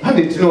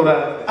 Yes,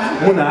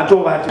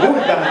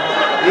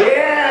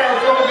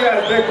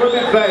 obvious, they got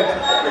it right.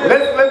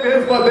 Let's clap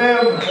hands for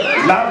them.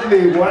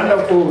 Lovely,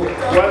 wonderful,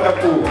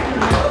 wonderful.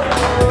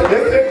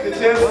 Let's take the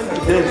chairs.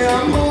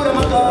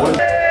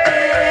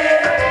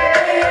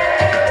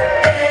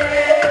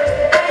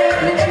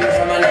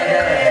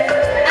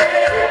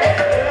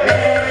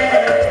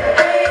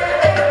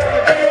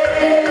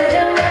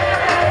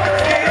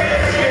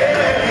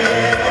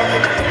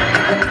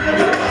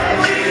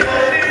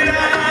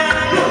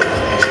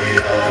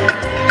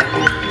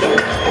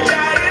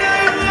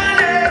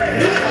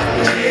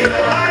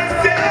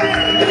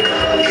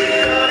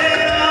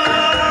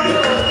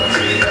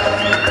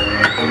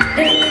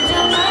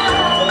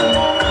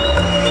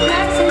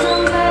 Blessings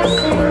on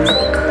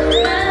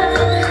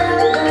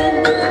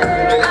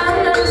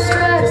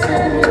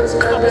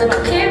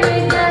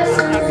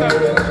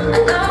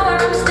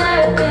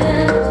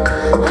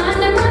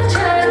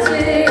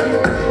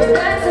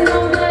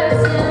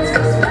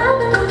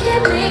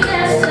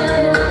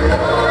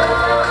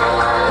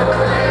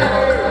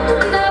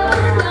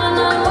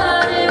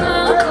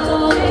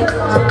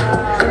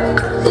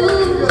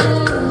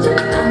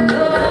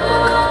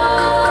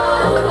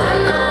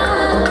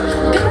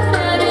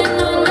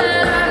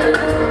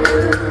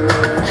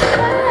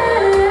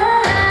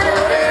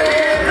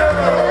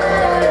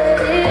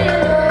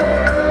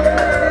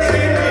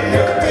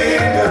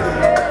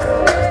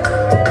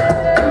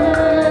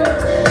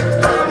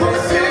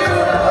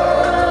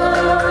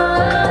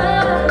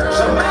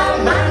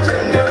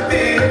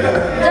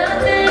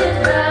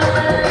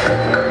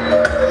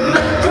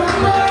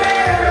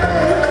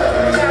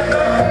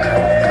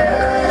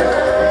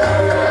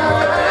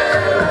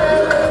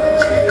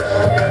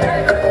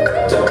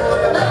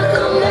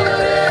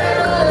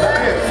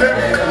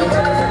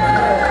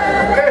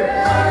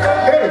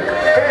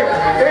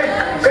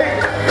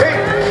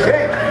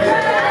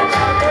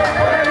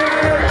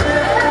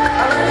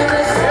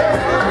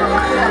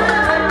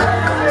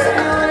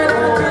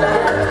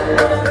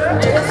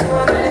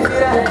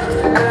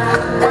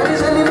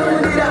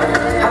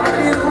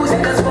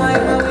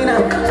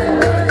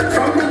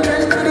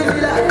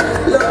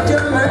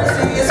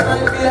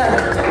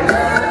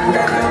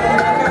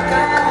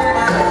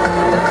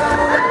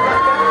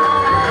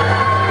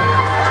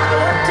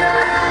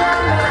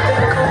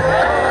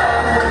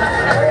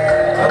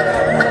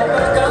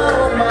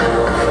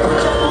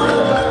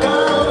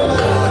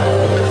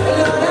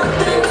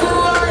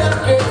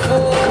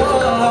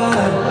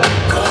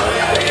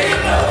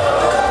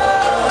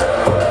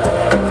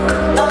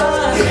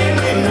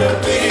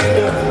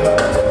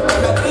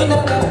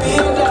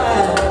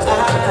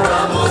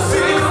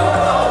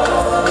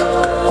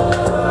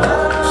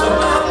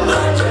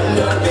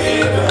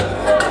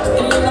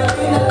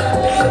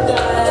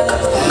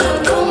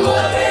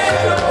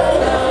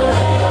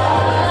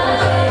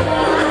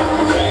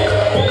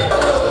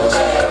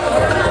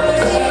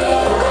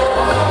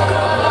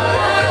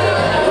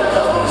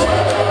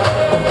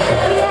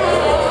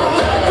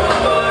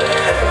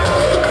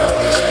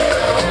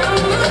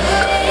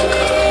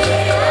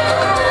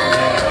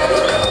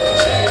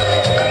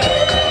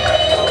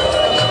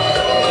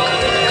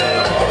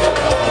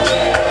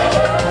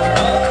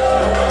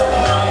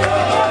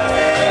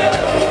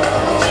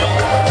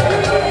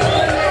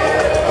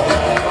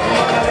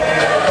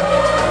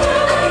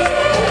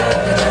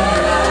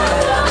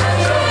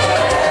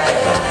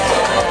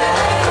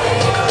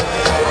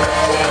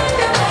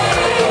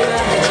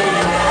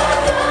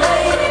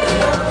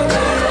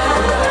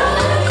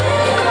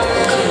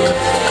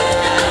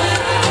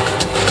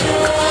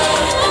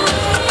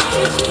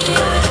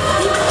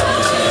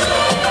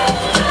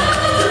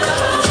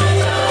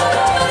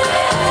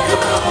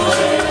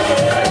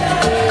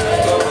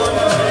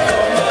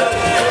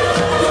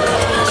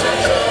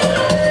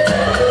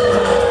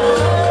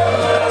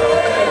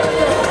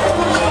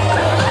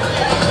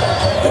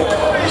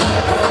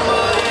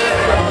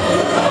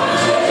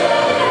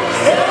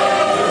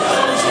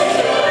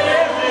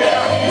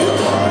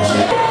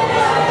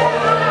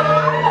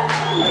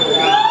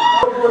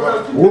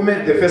Who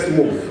made the first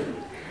move?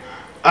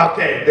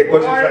 Okay, they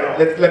got it right.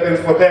 Let's clap hands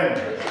for them.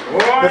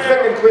 The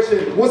second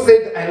question, who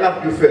said I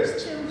love you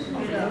first? They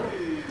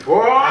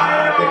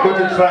got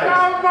it right.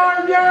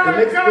 The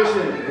next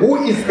question, who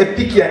is a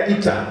pickier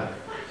eater?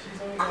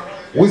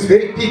 Who is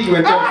very picky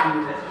when it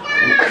comes to...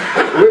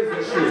 Where's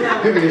the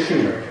shoe? Give me the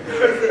shoe.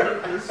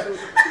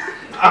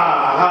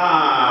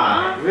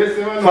 Aha!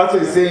 Fatso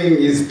is saying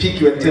he's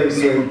picky when it comes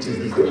to...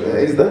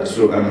 Is that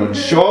true? I'm not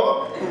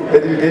sure.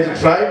 Let me get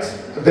it right.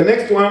 The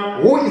next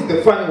one, who is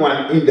the funny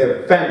one in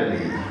the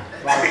family?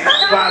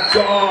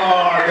 Fatso!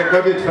 They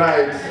got it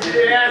right.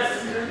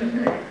 Yes!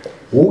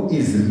 Who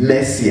is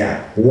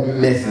messier? Who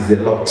messes a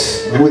lot?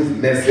 Who is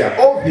messier?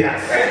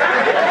 Obvious!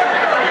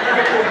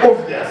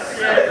 Obvious!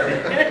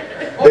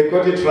 They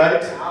got it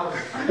right.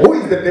 Who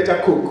is the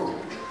better cook?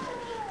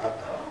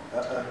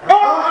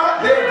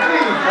 They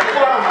agree!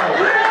 Wow!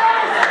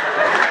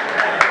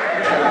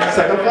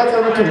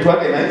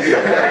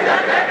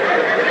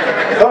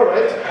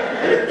 Alright.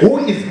 Who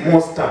is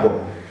more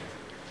stubborn?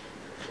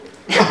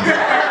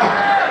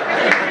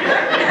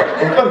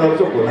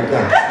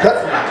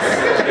 That's nice.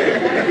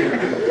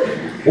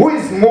 Who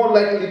is more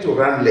likely to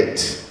run late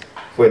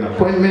for an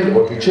appointment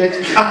or to church?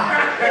 You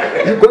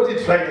got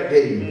it right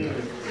again.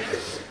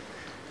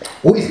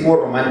 Who is more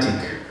romantic?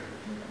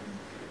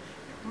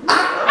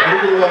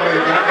 Very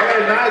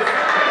nice.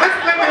 Let's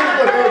clap hands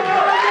for them.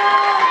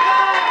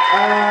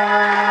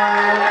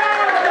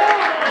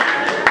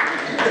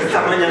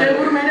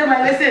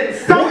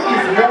 Who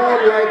is more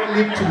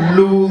likely to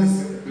lose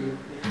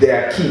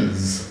their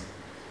keys?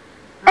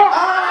 They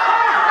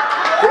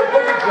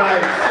got it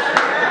right.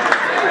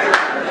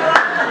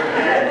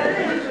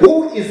 Who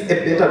is a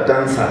better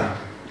dancer?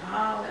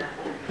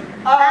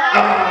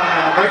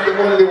 That's the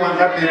only one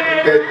that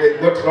they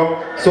got wrong.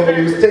 So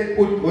you stay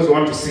put because you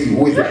want to see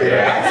who is the better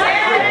dancer.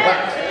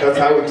 That's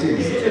how it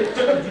is.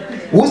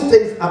 Who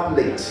stays up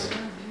late?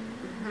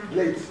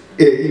 Late.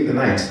 In the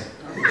night.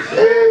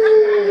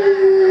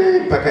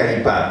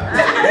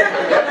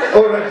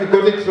 Alright, you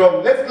got it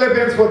wrong. Let's clap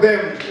hands for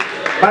them.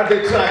 But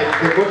they tried.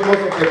 They got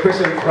most of the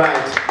questions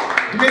right.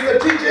 Mr.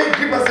 TJ,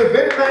 give us a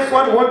very nice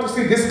one. We want to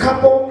see this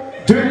couple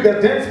doing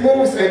their dance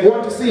moves and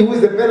want to see who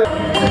is the better.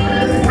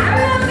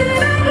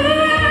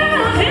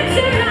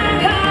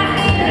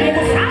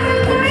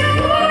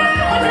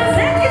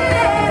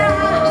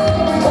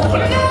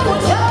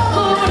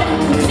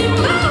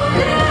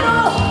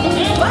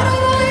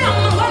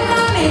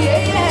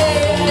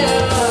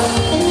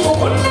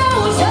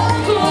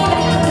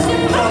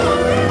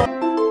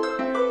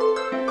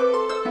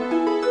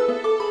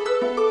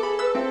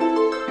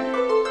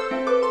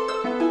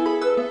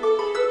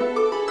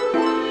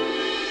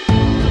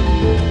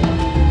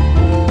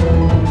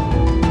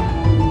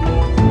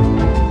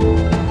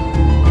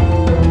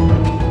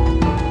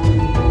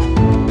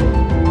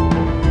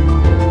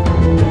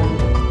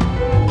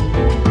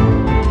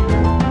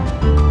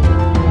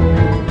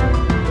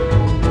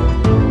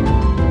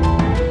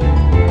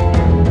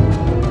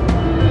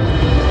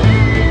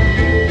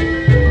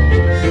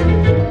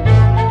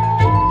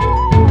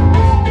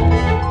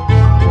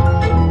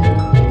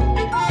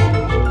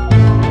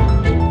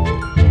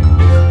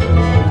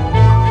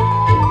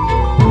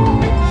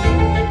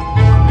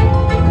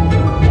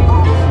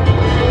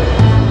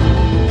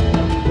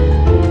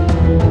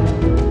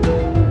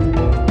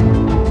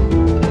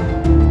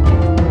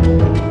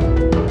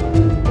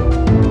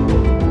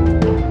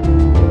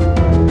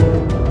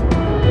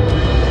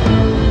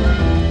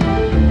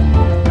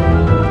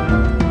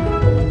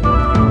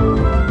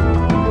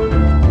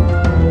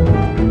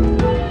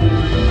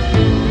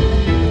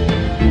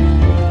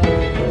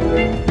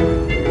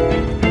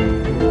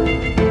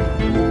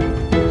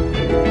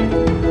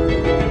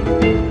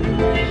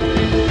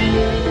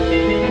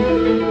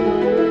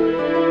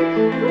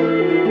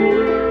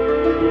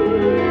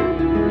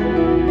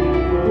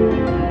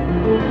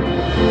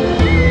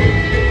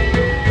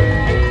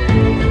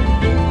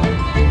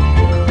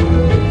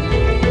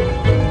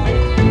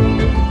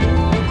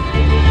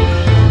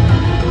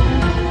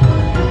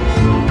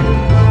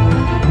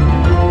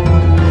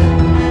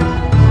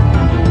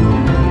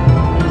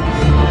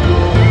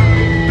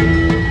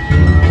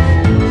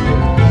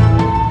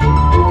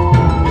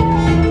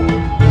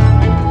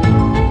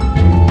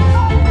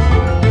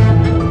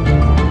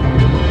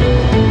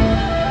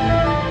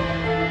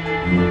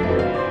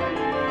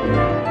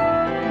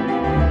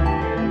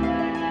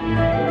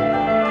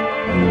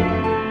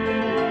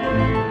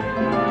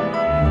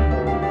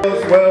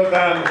 Well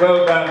done,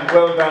 well done,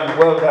 well done,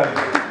 well done.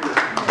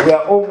 We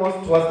are almost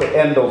towards the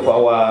end of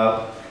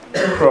our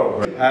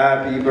program.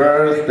 Happy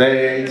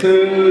birthday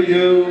to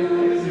you.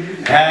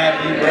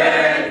 Happy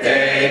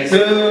birthday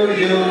to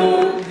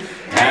you.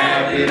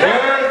 Happy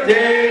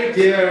birthday,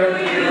 dear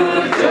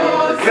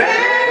Jose.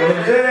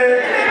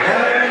 Jose,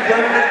 happy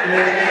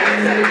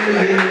birthday to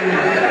you.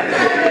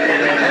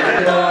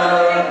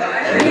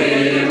 We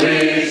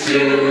wish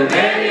you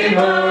many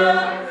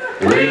more.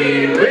 We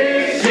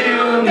wish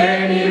you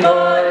many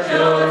more,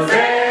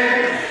 Jose.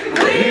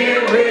 We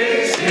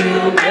wish you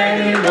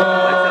many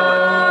more.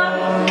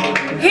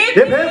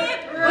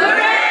 hip.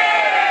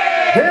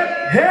 Hip,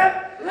 hip.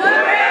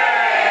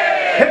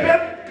 Hip,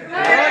 hip.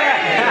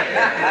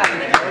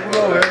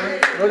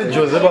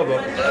 Joseph Baba.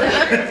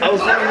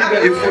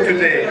 It's for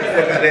today.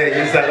 Today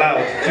he's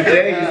allowed.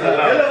 Today he's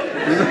allowed.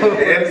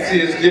 The MC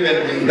is given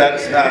him that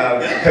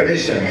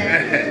permission.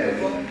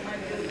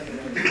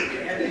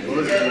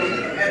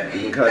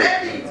 Happy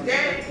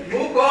birthday. Who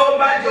go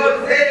my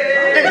Jose?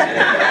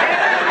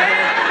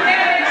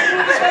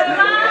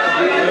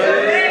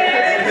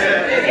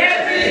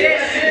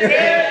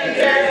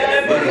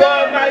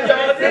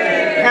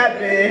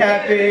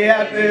 Happy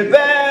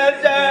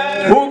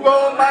birthday. Who go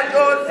my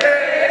Jose?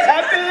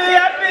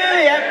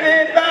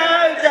 Happy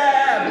birthday.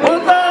 Who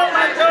go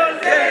my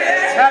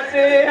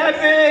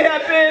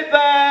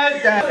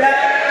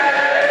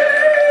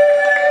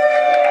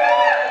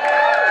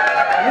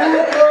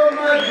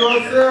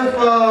Joseph?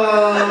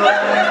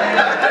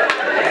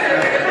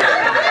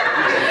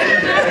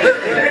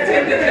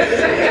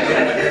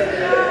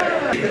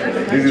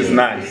 This is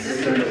nice.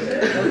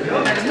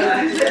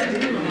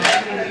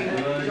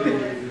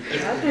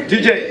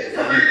 DJ.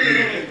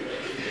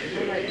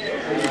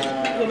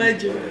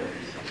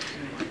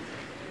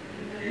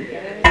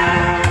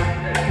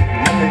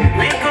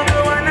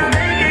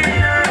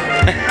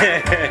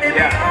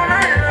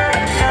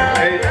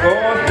 There it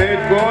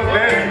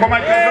goes. Come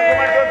on,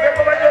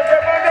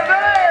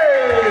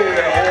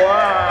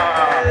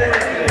 wow.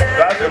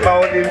 That's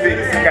about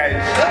Olympics,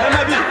 guys.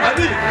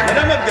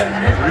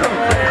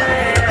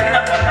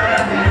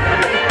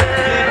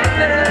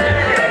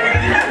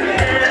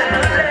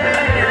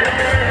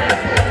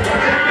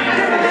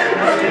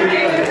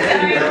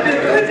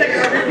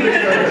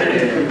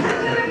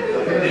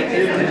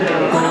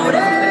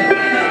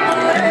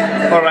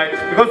 All right,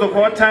 because of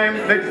our time,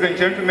 ladies and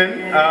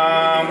gentlemen,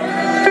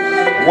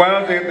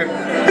 while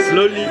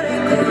slowly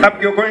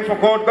up, you're going for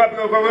gold.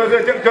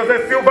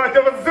 Joseph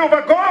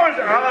Silver, gold.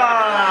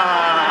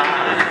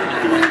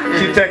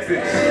 She takes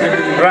it.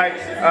 Right,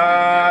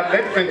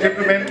 ladies and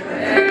gentlemen.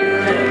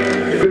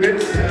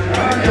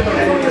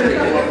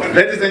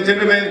 Ladies and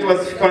gentlemen, it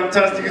was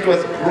fantastic. It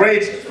was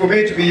great for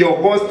me to be your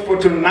host for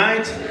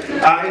tonight.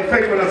 In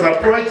fact, when I was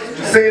approached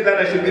to say that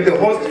I should be the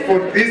host for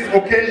this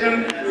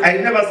occasion, I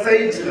never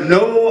said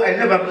no, I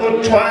never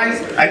thought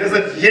twice. I just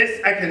said, yes,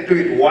 I can do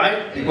it.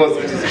 Why? Because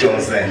it is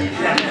Joseph.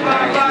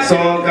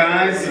 So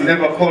guys,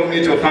 never call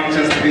me to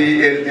functions to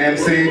be an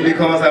MC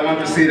because I want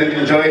to sit and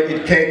enjoy,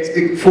 eat cakes,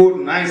 eat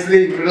food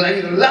nicely,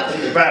 relax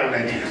the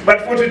environment.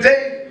 But for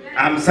today,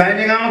 I'm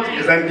signing out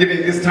as I'm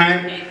giving this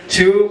time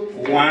to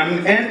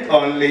one and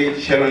only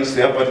Sharon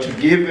Siyafa to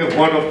give a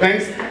word of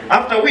thanks,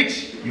 after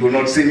which you will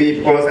not see me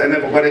because I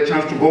never got a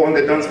chance to go on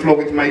the dance floor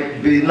with my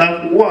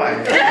beloved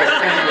wife.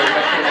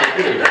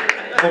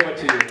 Over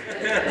to you.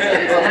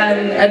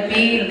 A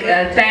big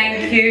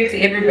thank you to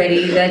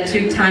everybody that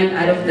took time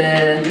out of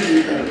the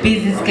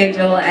busy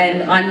schedule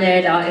and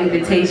honored our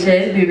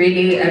invitation. We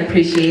really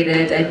appreciate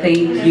it. I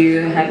think you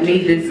have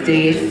made this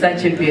day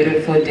such a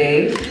beautiful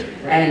day.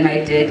 And my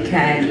dad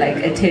can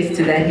attest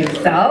to that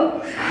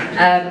himself.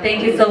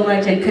 Thank you so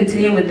much and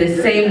continue with the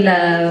same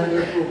love.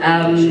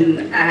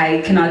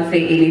 I cannot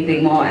say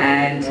anything more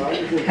and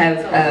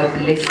have a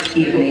blessed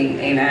evening.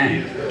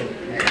 Amen.